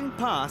went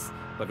past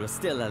but was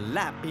still a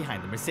lap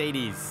behind the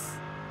Mercedes.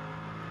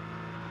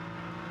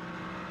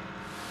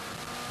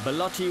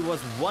 Bellotti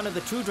was one of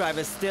the two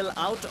drivers still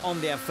out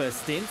on their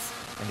first stints,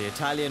 and the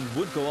Italian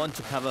would go on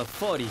to cover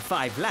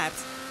 45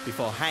 laps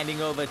before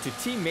handing over to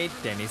teammate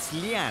Dennis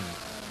Lian.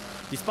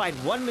 Despite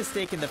one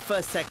mistake in the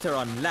first sector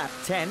on lap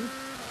 10,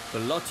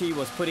 Bellotti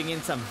was putting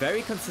in some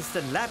very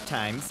consistent lap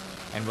times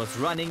and was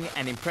running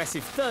an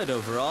impressive third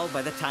overall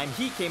by the time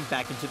he came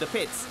back into the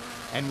pits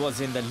and was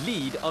in the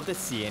lead of the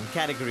CN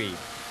category.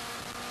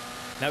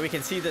 Now we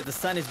can see that the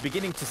sun is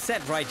beginning to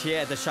set right here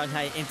at the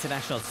Shanghai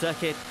International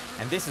Circuit,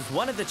 and this is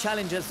one of the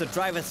challenges the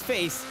drivers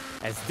face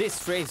as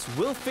this race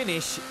will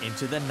finish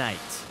into the night.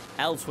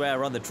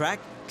 Elsewhere on the track,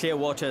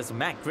 Clearwater's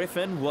Matt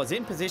Griffin was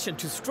in position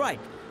to strike,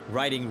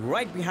 riding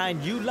right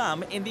behind Yu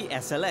Lam in the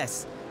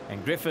SLS,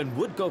 and Griffin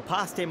would go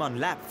past him on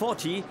lap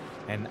 40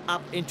 and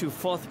up into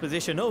 4th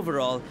position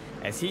overall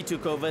as he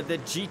took over the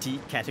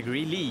GT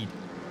category lead.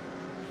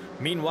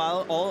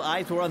 Meanwhile, all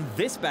eyes were on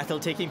this battle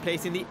taking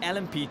place in the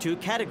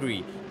LMP2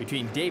 category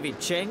between David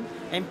Cheng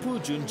and Pu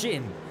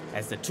Junjin,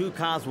 as the two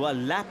cars were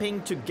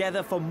lapping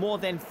together for more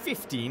than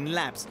 15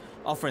 laps,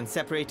 often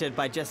separated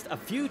by just a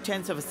few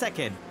tenths of a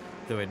second,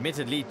 though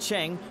admittedly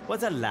Cheng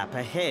was a lap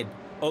ahead.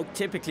 Oak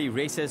typically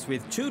races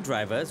with two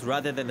drivers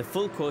rather than the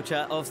full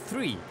quota of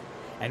 3,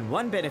 and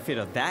one benefit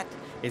of that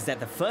is that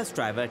the first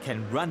driver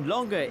can run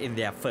longer in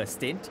their first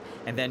stint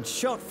and then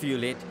short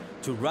fuel it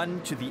to run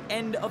to the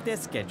end of their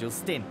scheduled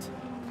stint.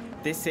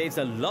 This saves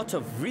a lot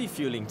of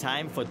refueling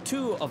time for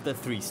 2 of the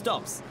 3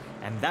 stops,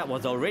 and that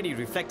was already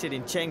reflected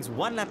in Cheng's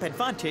 1-lap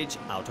advantage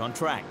out on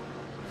track.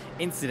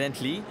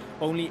 Incidentally,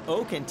 only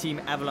Oak and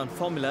Team Avalon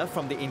Formula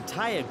from the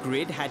entire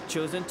grid had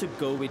chosen to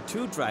go with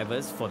 2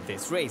 drivers for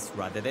this race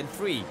rather than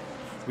 3,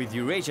 with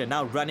Eurasia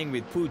now running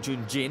with Pu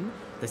Junjin,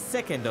 the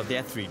second of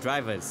their 3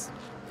 drivers.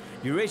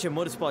 Eurasia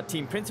Motorsport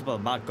team principal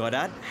Mark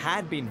Goddard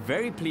had been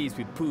very pleased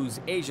with Pu's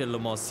Asia Le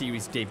Mans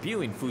Series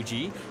debut in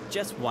Fuji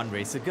just 1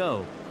 race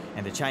ago,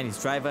 and the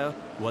Chinese driver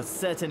was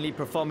certainly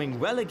performing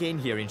well again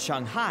here in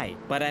Shanghai,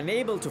 but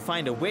unable to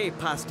find a way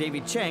past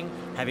David Cheng,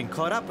 having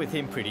caught up with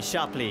him pretty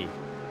sharply.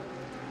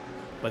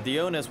 But the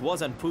onus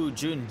was on Pu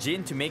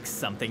Junjin to make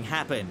something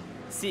happen,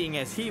 seeing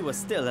as he was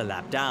still a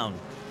lap down.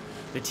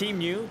 The team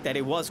knew that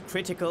it was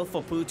critical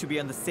for Pu to be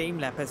on the same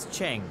lap as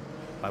Cheng,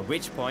 by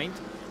which point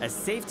a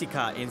safety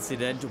car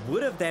incident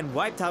would have then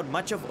wiped out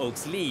much of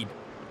Oak's lead.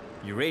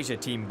 Eurasia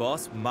team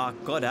boss Mark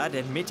Goddard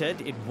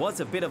admitted it was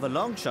a bit of a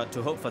long shot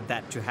to hope for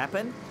that to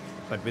happen,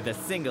 but with a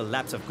single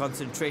lapse of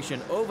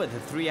concentration over the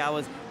 3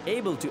 hours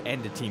able to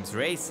end the team's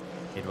race,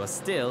 it was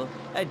still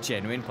a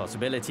genuine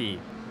possibility.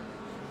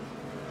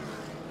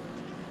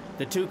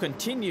 The two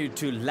continued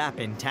to lap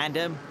in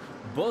tandem,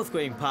 both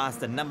going past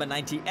the number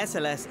 90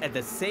 SLS at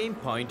the same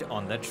point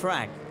on the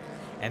track.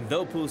 And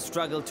though Pu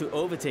struggled to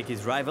overtake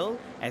his rival,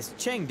 as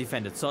Cheng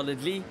defended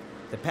solidly,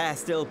 the pair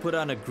still put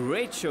on a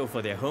great show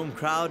for their home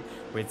crowd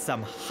with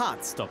some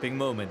heart-stopping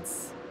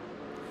moments.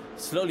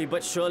 Slowly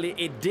but surely,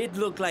 it did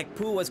look like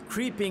Pu was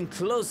creeping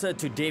closer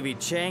to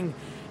David Cheng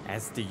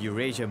as the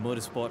Eurasia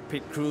Motorsport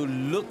pit crew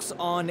looks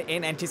on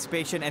in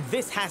anticipation, and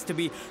this has to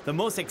be the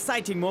most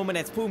exciting moment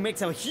as Pu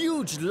makes a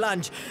huge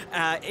lunge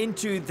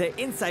into the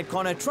inside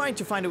corner, trying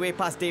to find a way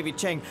past David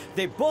Cheng.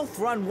 They both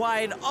run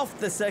wide off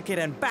the circuit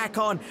and back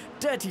on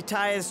dirty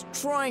tires,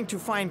 trying to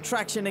find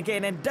traction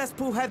again. And does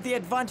Pu have the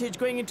advantage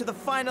going into the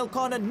final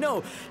corner?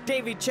 No,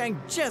 David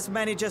Cheng just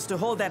manages to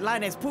hold that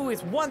line as Pu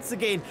is once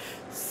again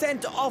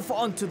sent off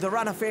onto the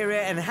runoff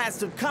area and has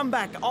to come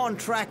back on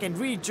track and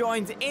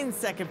rejoins in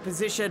second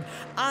position,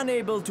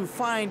 unable to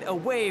find a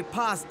way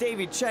past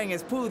David Cheng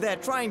as Pu there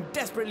trying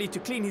desperately to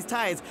clean his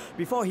tires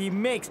before he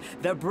makes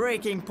the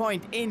braking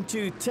point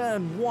into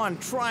turn 1,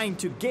 trying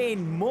to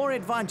gain more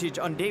advantage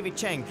on David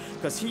Cheng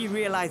because he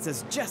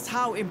realizes just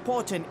how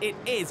important it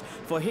is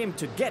for him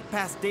to get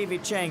past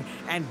David Cheng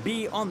and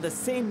be on the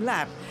same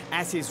lap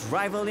as his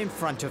rival in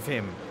front of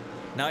him.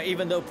 Now,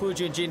 even though Pu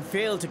Junjin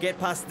failed to get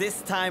past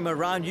this time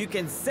around, you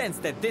can sense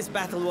that this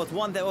battle was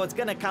one that was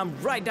gonna come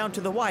right down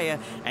to the wire,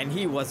 and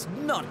he was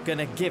not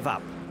gonna give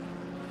up.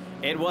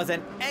 It was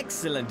an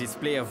excellent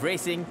display of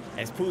racing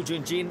as Pu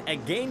Junjin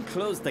again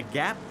closed the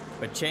gap,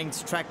 but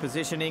Cheng's track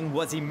positioning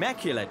was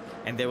immaculate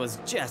and there was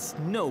just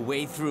no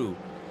way through.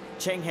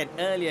 Cheng had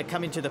earlier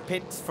come into the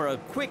pits for a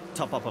quick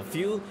top-up of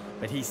fuel,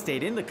 but he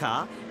stayed in the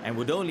car and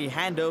would only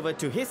hand over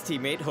to his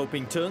teammate Ho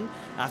Ping Tung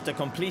after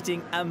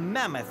completing a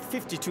mammoth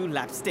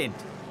 52-lap stint,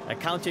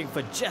 accounting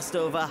for just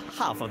over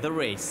half of the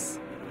race.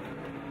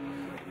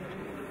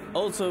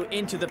 Also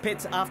into the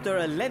pits after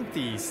a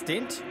lengthy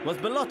stint was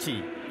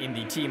Bellotti in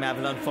the Team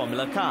Avalon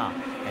Formula car,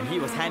 and he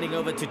was handing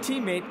over to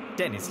teammate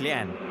Dennis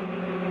Lian.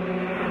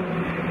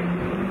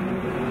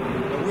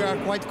 We are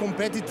quite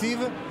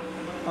competitive.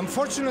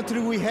 Unfortunately,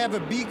 we have a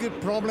big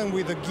problem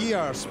with the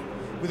gears.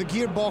 With the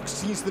gearbox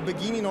since the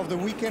beginning of the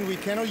weekend, we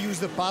cannot use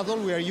the paddle.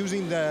 We are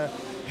using the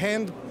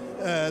hand,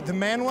 the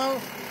manual,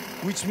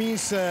 which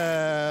means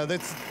that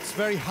it's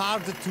very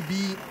hard to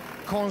be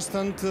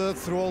constant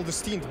through all the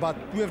stint. But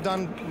we have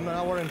done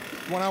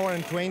 1 hour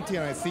and 20,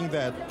 and I think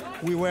that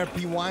we were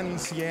P1 in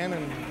CN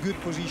and good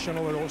position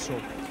overall.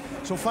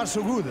 So far,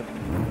 so good.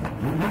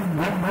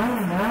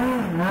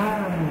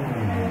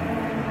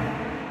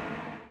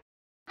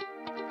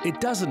 It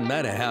doesn't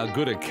matter how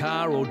good a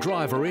car or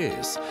driver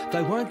is,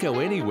 they won't go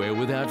anywhere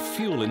without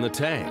fuel in the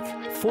tank.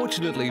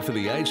 Fortunately for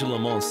the Asian Le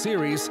Mans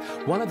Series,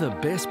 one of the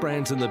best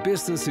brands in the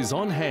business is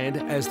on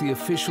hand as the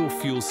official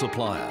fuel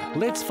supplier.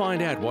 Let's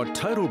find out what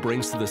Total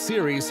brings to the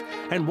series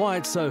and why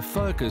it's so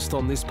focused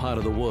on this part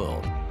of the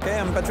world. Okay,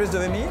 I'm Patrice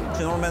Devemy,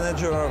 General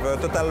Manager of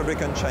Total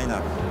Lubricant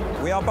China.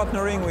 We are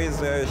partnering with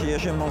the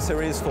Asian Le Mans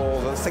Series for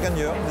the second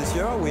year. This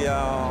year we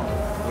are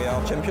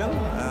champion.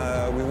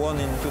 We won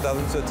in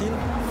 2013,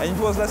 and it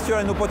was last year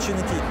an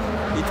opportunity.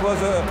 It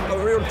was a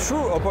real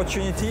true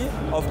opportunity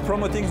of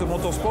promoting the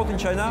motorsport in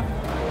China.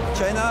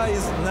 China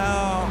is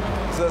now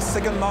the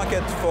second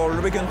market for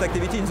lubricant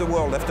activity in the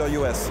world after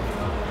US.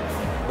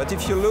 But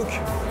if you look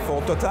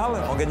for Total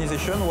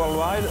organization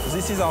worldwide,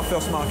 this is our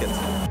first market.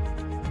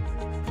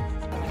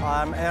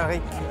 I'm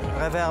Eric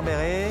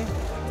Reverberet,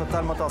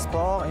 Total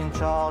Motorsport, in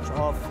charge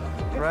of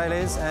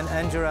rallies and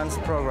endurance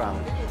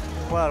program.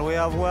 Well, we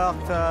have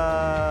worked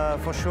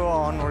for sure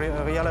on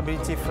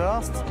reliability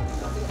first,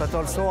 but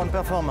also on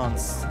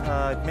performance.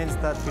 It means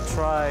that we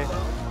try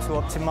to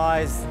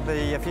optimize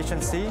the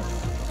efficiency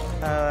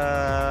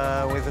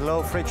with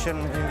low friction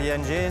in the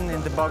engine,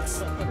 in the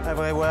box,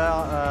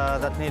 everywhere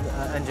that need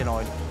engine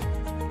oil.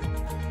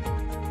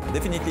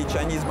 Definitely,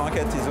 Chinese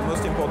market is the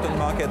most important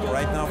market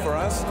right now for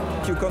us.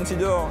 If you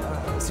consider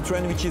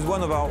Citroën, which is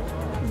one of our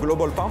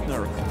global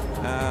partners,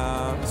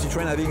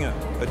 Citroën having a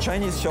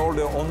Chinese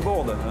shareholder on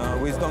board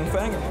with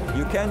Dongfeng,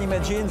 you can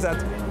imagine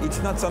that it's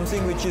not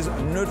something which is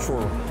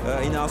neutral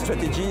in our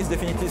strategy. It's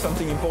definitely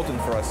something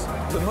important for us.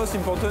 The most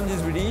important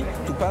is really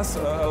to pass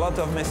a lot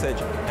of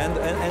message. And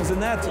the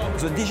net,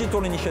 the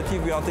digital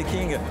initiative we are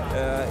taking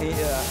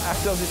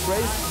after this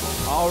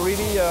race are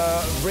really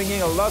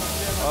bringing a lot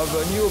of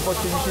new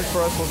opportunities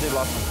for us for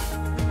development.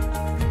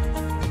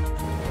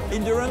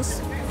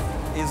 Endurance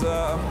is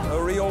a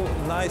real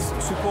nice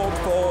support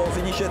for the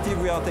initiative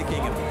we are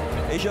taking.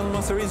 Asian Le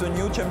Mans Series is a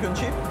new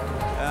championship.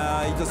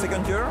 It's the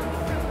second year.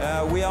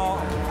 We are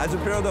at a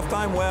period of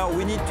time where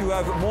we need to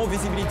have more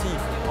visibility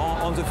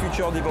on the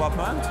future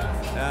development.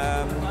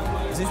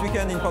 This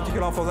weekend in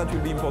particular for that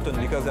will be important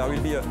because there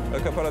will be a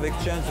couple of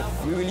exchanges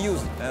we will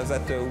use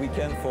that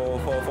weekend for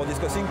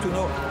discussing to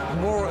know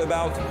more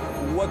about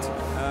what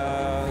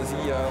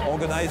the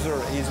organizer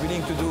is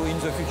willing to do in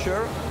the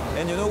future.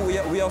 And you know,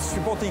 we are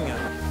supporting.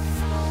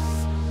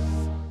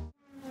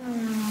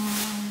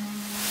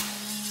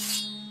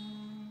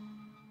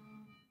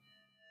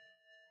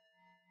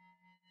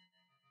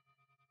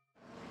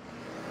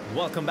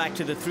 Welcome back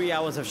to the 3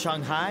 hours of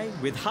Shanghai.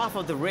 With half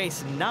of the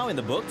race now in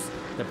the books,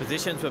 the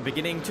positions were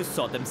beginning to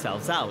sort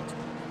themselves out.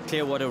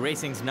 Clearwater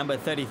Racing's number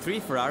 33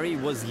 Ferrari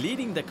was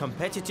leading the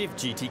competitive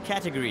GT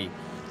category,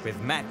 with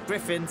Matt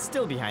Griffin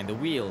still behind the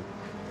wheel.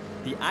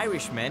 The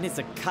Irishman is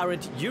a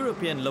current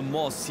European Le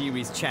Mans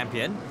Series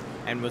champion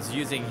and was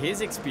using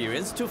his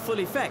experience to full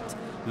effect,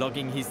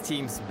 logging his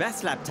team's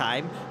best lap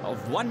time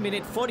of 1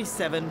 minute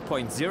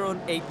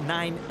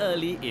 47.089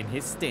 early in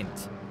his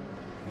stint.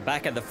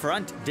 Back at the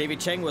front, David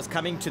Cheng was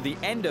coming to the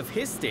end of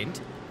his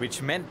stint,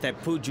 which meant that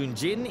Pu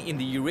Junjin in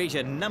the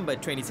Eurasia number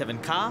 27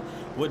 car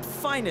would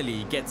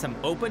finally get some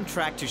open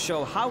track to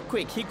show how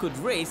quick he could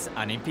race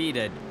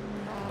unimpeded.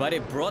 But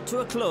it brought to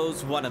a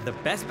close one of the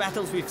best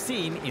battles we've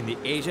seen in the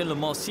Asian Le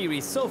Mans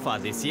Series so far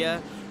this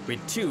year,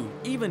 with two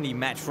evenly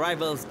matched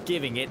rivals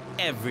giving it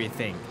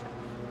everything.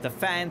 The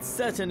fans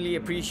certainly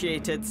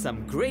appreciated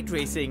some great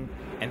racing,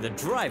 and the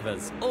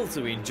drivers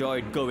also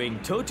enjoyed going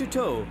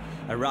toe-to-toe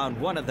around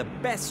one of the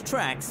best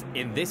tracks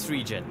in this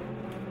region.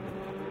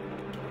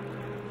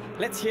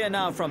 Let's hear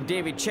now from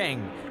David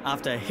Cheng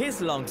after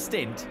his long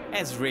stint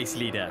as race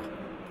leader.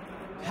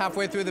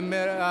 Halfway through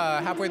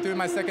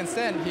my second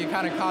stint, he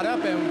kind of caught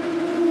up, and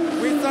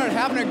we started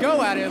having a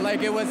go at it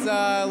like it was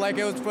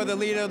for the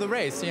lead of the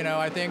race. You know,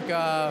 I think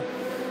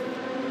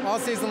all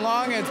season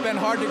long it's been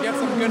hard to get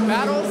some good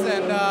battles,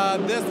 and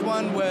this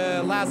one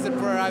lasted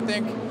for, I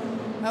think,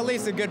 at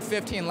least a good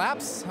 15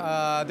 laps.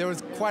 There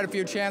was quite a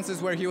few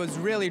chances where he was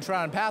really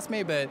trying to pass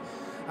me, but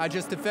I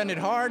just defended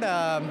hard.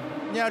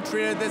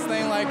 Treated this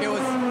thing like it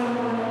was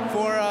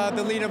for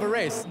the lead of a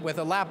race. With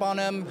a lap on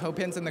him,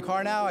 Hopin's in the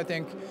car now, I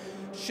think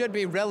should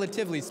be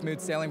relatively smooth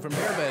sailing from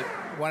here, but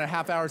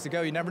 1.5 hours to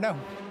go, you never know.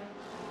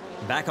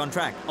 Back on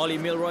track, Ollie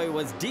Milroy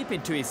was deep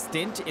into his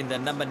stint in the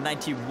number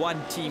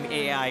 91 Team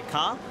AI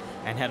car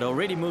and had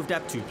already moved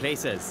up 2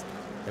 places.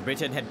 The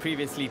Briton had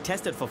previously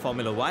tested for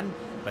Formula One,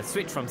 but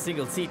switched from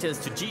single-seaters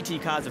to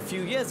GT cars a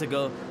few years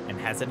ago and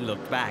hasn't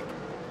looked back.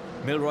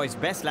 Milroy's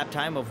best lap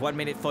time of 1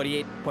 minute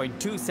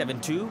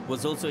 48.272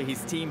 was also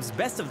his team's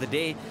best of the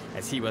day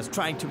as he was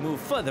trying to move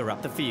further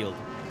up the field.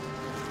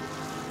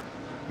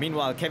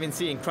 Meanwhile, Kevin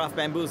C in Craft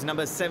Bamboo's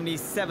number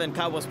 77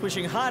 car was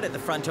pushing hard at the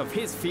front of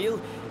his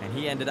field, and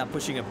he ended up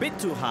pushing a bit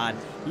too hard,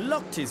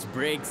 locked his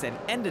brakes and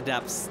ended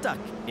up stuck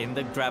in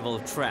the gravel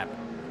trap.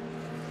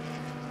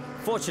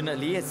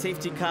 Fortunately, a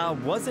safety car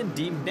wasn't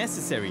deemed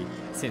necessary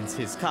since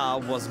his car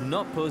was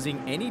not posing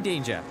any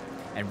danger,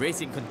 and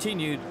racing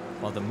continued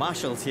while the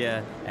marshals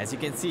here, as you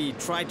can see,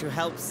 tried to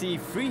help C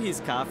free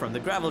his car from the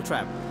gravel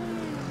trap.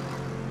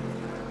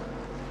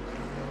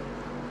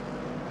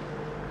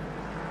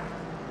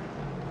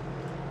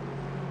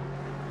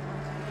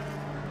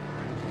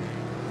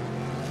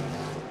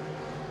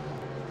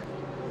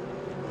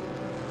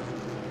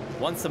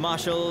 Once the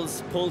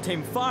marshals pulled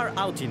him far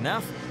out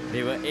enough,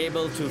 they were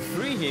able to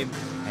free him,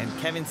 and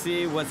Kevin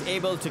C was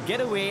able to get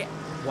away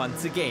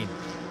once again.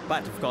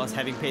 But of course,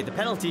 having paid the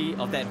penalty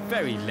of that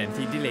very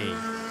lengthy delay.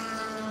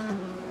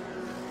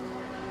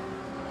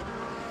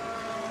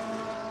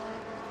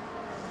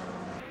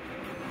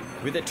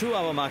 With the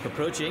 2-hour mark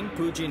approaching,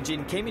 Pu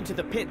Jinjin came into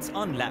the pits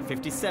on lap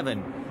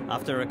 57,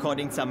 after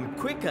recording some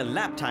quicker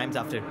lap times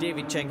after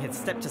David Cheng had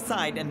stepped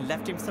aside and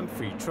left him some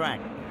free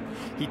track.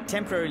 He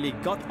temporarily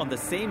got on the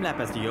same lap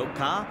as the yoke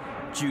car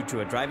due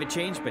to a driver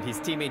change, but his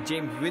teammate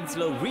James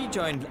Winslow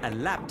rejoined a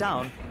lap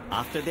down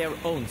after their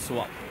own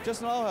swap.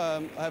 Just now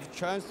I have a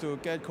chance to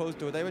get close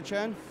to David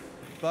Chen,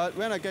 but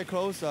when I get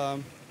close,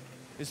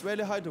 it's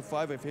really hard to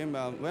fight with him.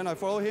 When I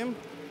follow him,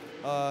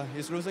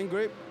 he's losing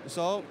grip,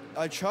 so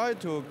I try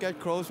to get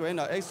close when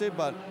I exit,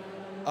 but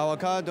our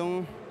car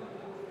don't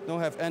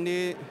have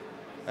any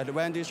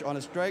advantage on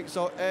the straight,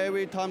 so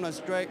every time on the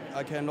straight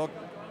I cannot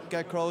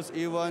get close,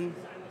 even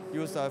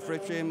use a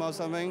flip trim or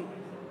something.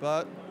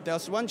 But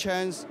there's one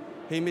chance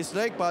he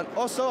mistake, but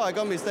also I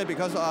got mistake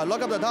because I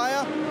lock up the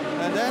tire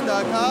and then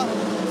the car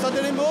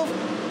suddenly move,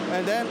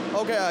 and then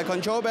okay I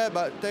control back,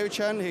 but David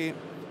Chen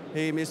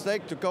he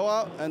mistake to go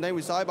out, and then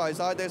we side by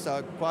side. That's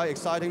a quite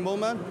exciting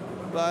moment.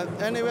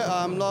 But anyway,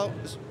 I'm not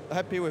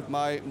happy with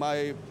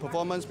my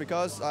performance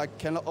because I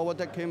cannot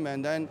overtake him,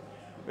 and then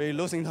we're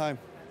losing time.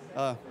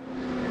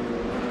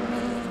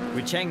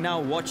 With Cheng now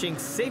watching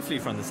safely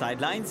from the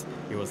sidelines,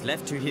 he was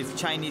left to his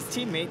Chinese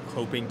teammate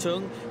Ho Ping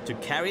Tung to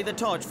carry the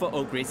torch for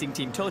Oak Racing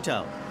Team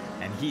Total,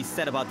 and he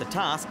set about the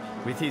task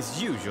with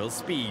his usual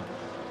speed.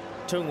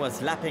 Tung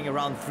was lapping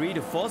around 3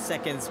 to 4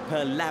 seconds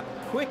per lap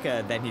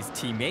quicker than his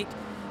teammate,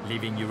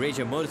 leaving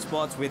Eurasia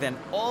Motorsports with an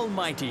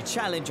almighty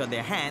challenge on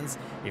their hands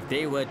if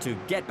they were to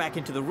get back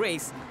into the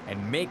race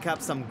and make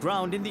up some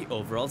ground in the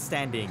overall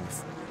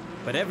standings.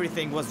 But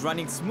everything was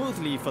running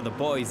smoothly for the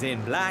boys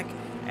in black,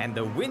 and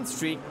the win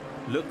streak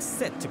looked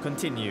set to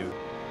continue.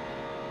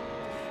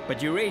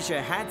 But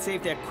Eurasia had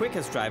saved their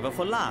quickest driver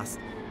for last,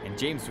 and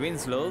James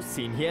Winslow,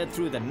 seen here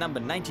through the number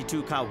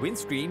 92 car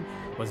windscreen,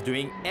 was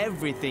doing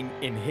everything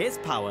in his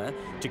power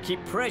to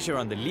keep pressure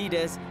on the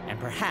leaders and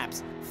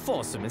perhaps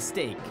force a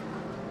mistake.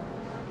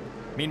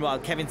 Meanwhile,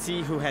 Kevin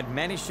C, who had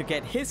managed to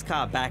get his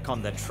car back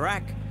on the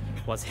track,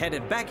 was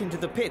headed back into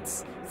the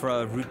pits for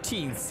a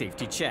routine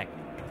safety check.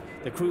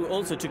 The crew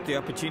also took the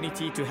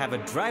opportunity to have a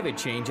driver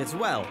change as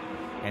well,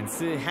 and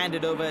Si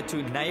handed over to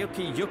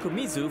Naoki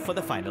Yokomizu for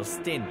the final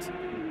stint.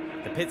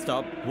 The pit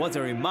stop was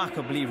a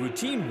remarkably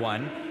routine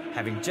one,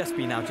 having just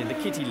been out in the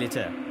kitty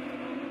litter.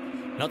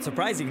 Not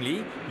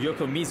surprisingly,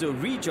 Yokomizu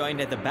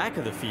rejoined at the back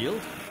of the field,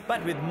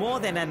 but with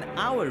more than an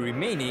hour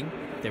remaining,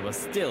 there was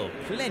still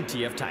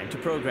plenty of time to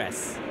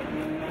progress.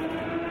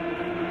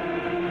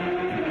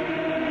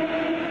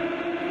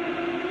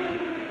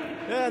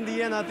 Yeah, in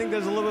the end, I think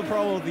there's a little bit of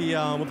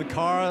problem with the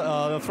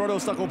car. The throttle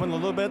stuck open a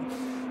little bit,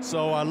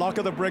 so I locked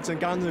up the brakes and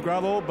got into the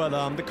gravel.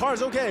 But the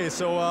car's okay,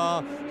 so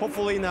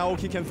hopefully now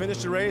he can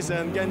finish the race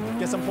and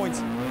get some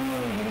points.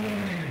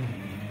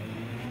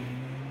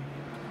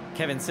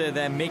 Kevin said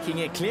they're making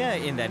it clear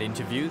in that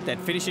interview that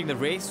finishing the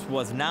race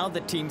was now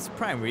the team's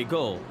primary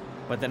goal.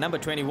 But the number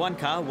 21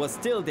 car was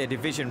still their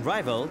division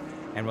rival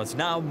and was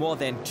now more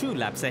than 2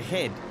 laps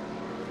ahead.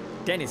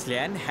 Dennis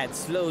Lian had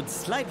slowed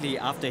slightly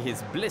after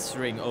his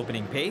blistering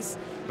opening pace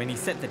when he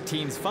set the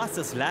team's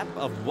fastest lap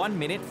of 1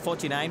 minute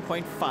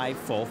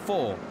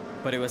 49.544.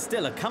 But it was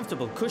still a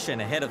comfortable cushion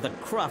ahead of the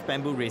Craft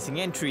Bamboo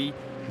Racing entry.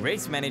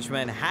 Race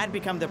management had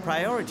become the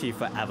priority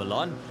for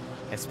Avalon,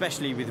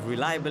 especially with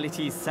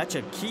reliability such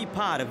a key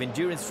part of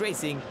endurance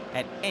racing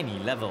at any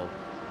level.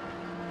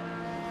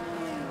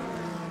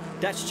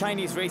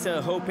 Dutch-Chinese racer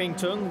Ho Ping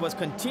Tung was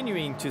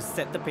continuing to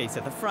set the pace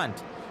at the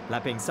front,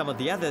 lapping some of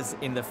the others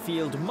in the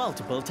field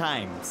multiple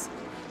times.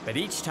 But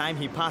each time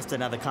he passed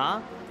another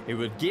car, it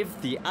would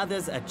give the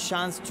others a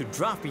chance to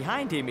draft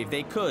behind him if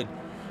they could.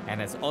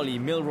 And as Ollie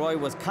Milroy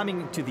was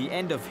coming to the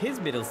end of his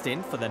middle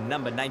stint for the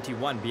number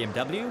 91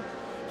 BMW,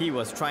 he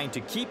was trying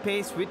to keep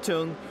pace with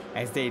Tung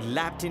as they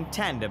lapped in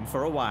tandem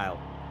for a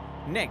while.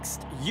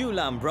 Next, Yu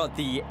Lam brought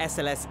the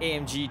SLS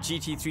AMG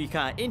GT3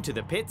 car into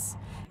the pits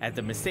as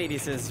the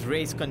Mercedes'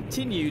 race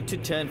continued to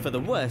turn for the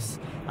worse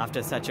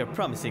after such a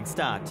promising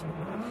start.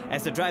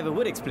 As the driver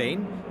would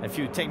explain, a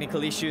few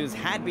technical issues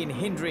had been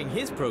hindering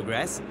his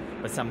progress,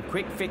 but some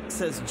quick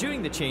fixes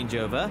during the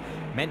changeover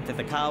meant that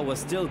the car was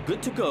still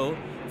good to go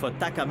for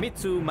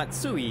Takamitsu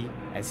Matsui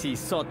as he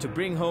sought to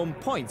bring home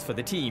points for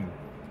the team.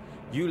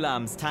 Yu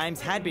Lam's times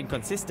had been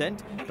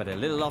consistent, but a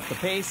little off the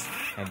pace,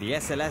 and the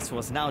SLS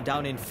was now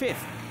down in 5th,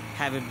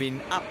 having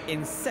been up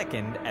in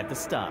 2nd at the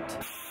start.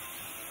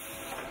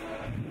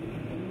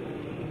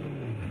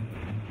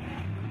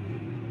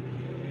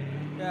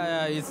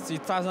 Yeah,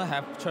 it doesn't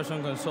have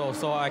traction control,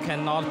 so I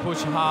cannot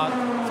push hard,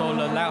 so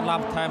the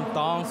lap time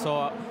down,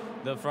 so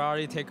the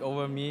Ferrari take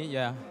over me,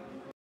 yeah.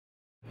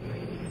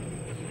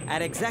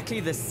 At exactly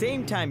the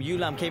same time Yu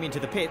Lam came into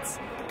the pits,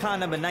 car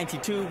number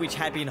 92, which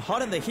had been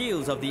hot on the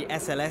heels of the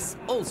SLS,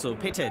 also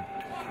pitted.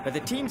 But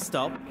the team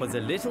stop was a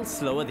little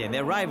slower than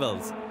their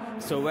rivals.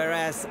 So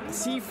whereas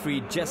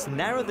Siegfried just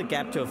narrowed the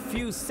gap to a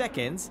few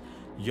seconds,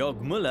 Jörg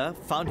Müller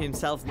found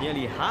himself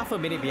nearly half a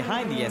minute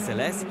behind the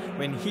SLS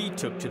when he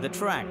took to the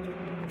track.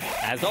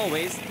 As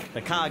always,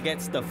 the car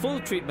gets the full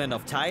treatment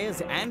of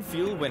tyres and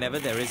fuel whenever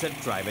there is a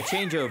driver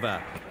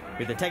changeover,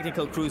 with the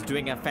technical crews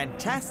doing a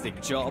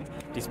fantastic job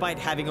despite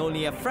having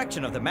only a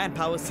fraction of the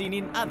manpower seen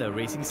in other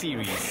racing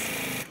series.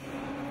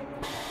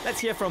 Let's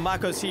hear from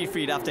Marco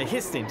Siegfried after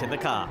his stint in the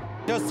car.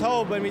 Just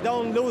hope when we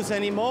don't lose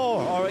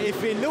anymore, or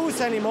if we lose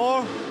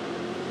anymore,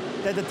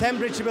 that the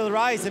temperature will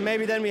rise and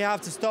maybe then we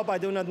have to stop, I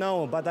do not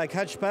know. But I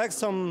catch back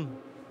some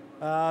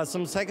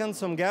seconds,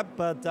 some gap,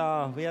 but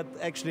we had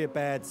actually a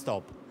bad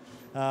stop.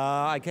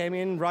 I came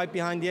in right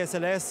behind the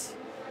SLS,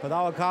 but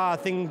our car, I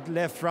think,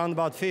 left around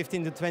about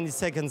 15 to 20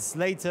 seconds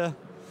later.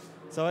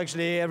 So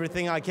actually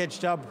everything I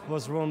catched up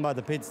was ruined by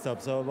the pit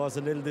stop. So it was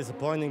a little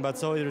disappointing, but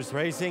so it is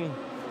racing.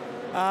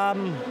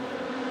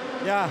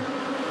 Yeah.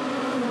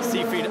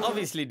 Siegfried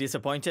obviously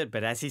disappointed,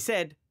 but as he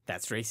said,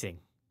 that's racing.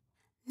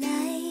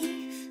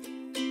 Life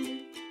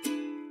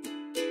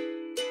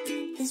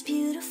is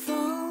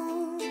beautiful.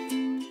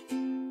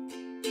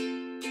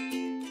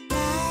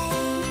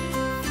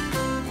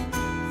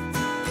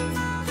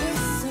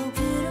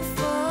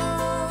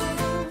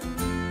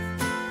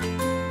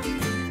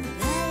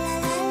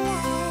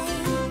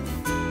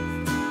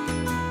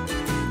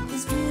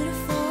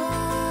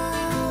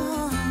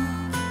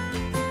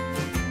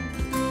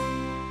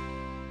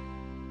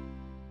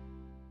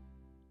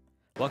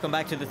 Welcome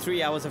back to the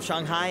 3 hours of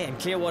Shanghai, and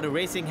Clearwater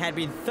Racing had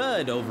been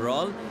 3rd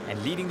overall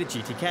and leading the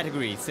GT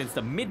category since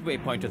the midway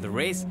point of the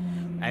race.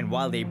 And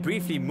while they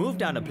briefly moved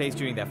down a place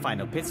during their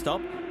final pit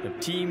stop, the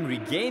team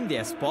regained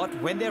their spot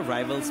when their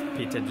rivals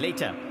pitted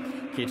later.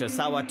 Keito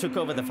Sawa took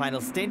over the final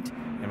stint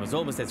and was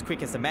almost as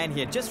quick as the man he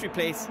had just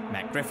replaced,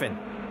 Matt Griffin.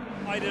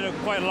 I did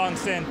quite a long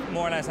stint,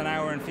 more or less an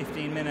hour and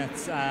 15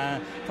 minutes.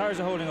 Tyres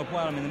are holding up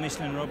well. I mean, the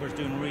Michelin rubber's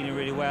doing really,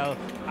 really well.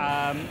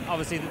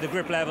 Obviously, the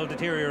grip level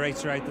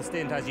deteriorates throughout the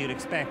stint, as you'd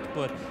expect,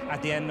 but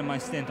at the end of my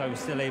stint, I was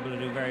still able to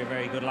do very,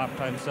 very good lap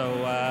time. So,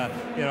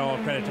 you know, all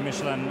credit to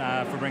Michelin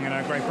for bringing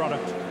out a great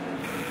product.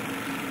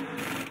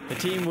 The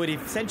team would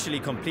essentially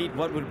complete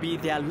what would be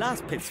their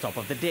last pit stop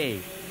of the day,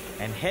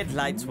 and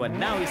headlights were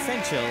now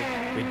essential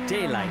with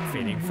daylight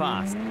fading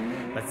fast.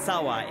 But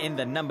Sawa in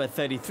the number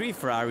 33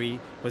 Ferrari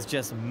was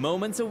just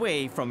moments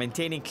away from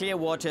maintaining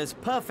Clearwater's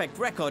perfect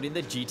record in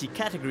the GT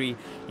category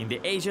in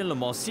the Asian Le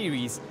Mans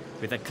Series,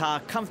 with the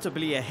car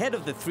comfortably ahead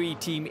of the 3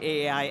 Team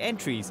AAI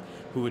entries,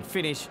 who would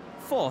finish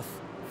 4th,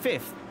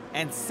 5th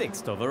and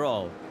 6th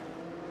overall.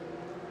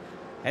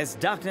 As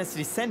darkness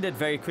descended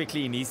very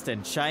quickly in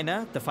eastern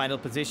China, the final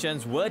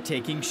positions were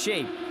taking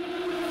shape.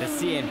 The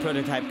CN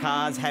prototype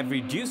cars have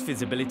reduced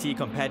visibility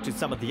compared to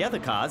some of the other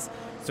cars,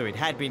 so it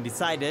had been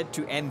decided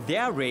to end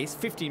their race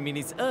 15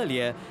 minutes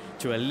earlier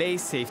to allay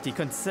safety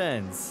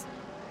concerns.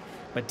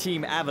 But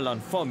Team Avalon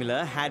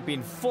Formula had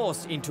been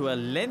forced into a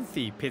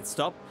lengthy pit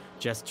stop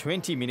just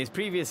 20 minutes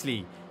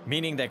previously,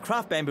 meaning that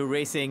Craft Bamboo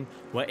Racing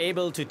were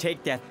able to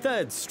take their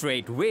 3rd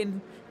straight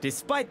win,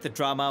 despite the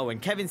drama when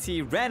Kevin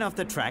C ran off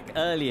the track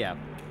earlier.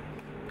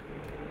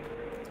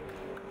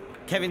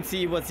 Kevin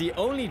C was the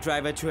only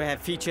driver to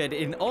have featured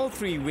in all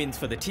 3 wins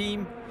for the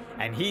team,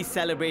 and he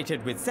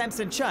celebrated with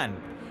Samson Chan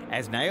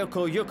as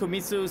Naoko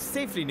Yokomitsu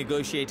safely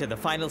negotiated the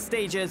final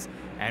stages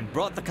and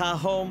brought the car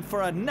home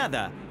for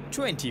another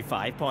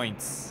 25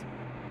 points.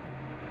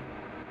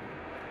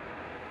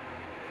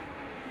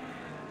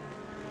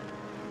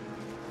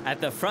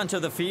 At the front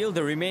of the field,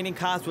 the remaining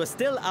cars were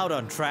still out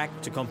on track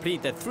to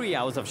complete the 3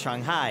 hours of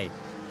Shanghai.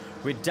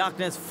 With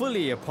darkness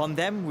fully upon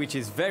them, which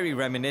is very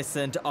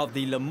reminiscent of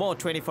the Le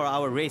Mans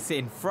 24-hour race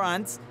in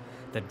France,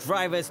 the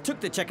drivers took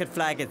the checkered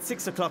flag at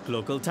 6 o'clock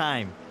local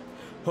time.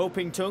 Ho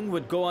Ping Tung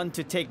would go on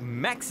to take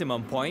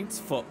maximum points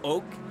for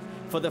Oak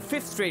for the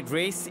 5th straight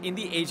race in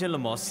the Asian Le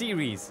Mans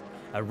Series,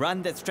 a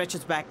run that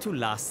stretches back to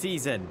last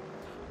season.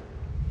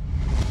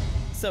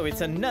 So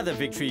it's another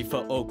victory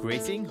for Oak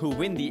Racing, who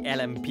win the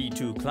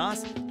LMP2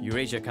 class.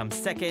 Eurasia comes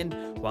second,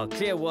 while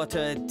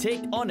Clearwater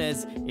take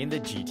honours in the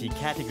GT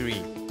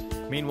category.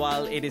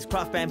 Meanwhile, it is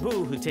Craft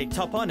Bamboo who take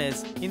top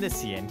honours in the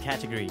CN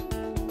category.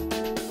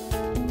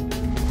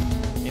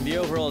 In the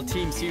overall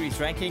team series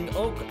ranking,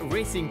 Oak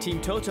Racing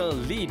Team Total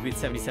lead with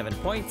 77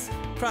 points,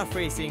 Craft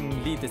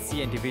Racing lead the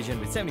CN division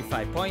with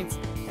 75 points,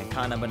 and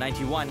car number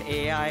 91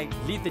 AI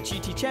lead the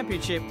GT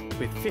Championship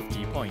with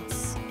 50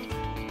 points.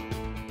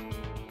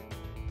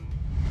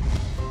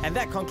 And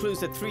that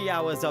concludes the 3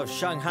 hours of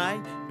Shanghai.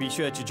 Be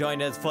sure to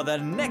join us for the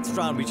next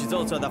round, which is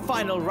also the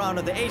final round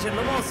of the Asian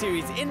Le Mans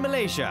Series in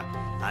Malaysia.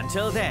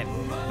 Until then,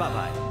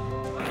 bye-bye.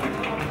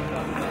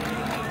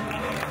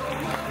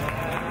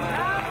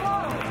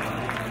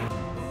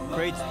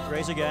 Great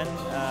race again.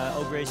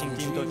 Oak Racing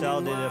Team Total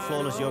did a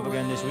flawless job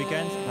again this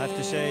weekend. I have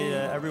to say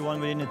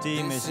everyone within the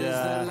team is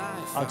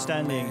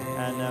outstanding,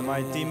 and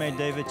my teammate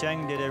David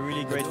Cheng did a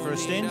really great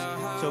first stint.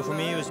 So for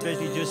me it was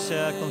basically just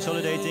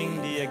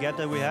consolidating the gap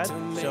that we had.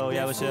 So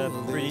yeah, it was a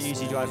pretty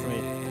easy drive for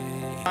me.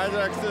 I'd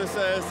like to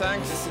say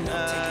thanks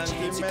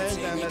teammate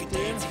and the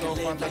team, so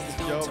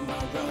fantastic job.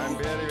 I'm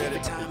very happy.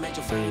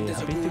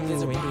 Happy to win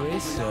the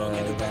race.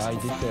 I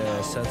did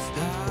the third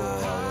stint for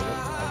our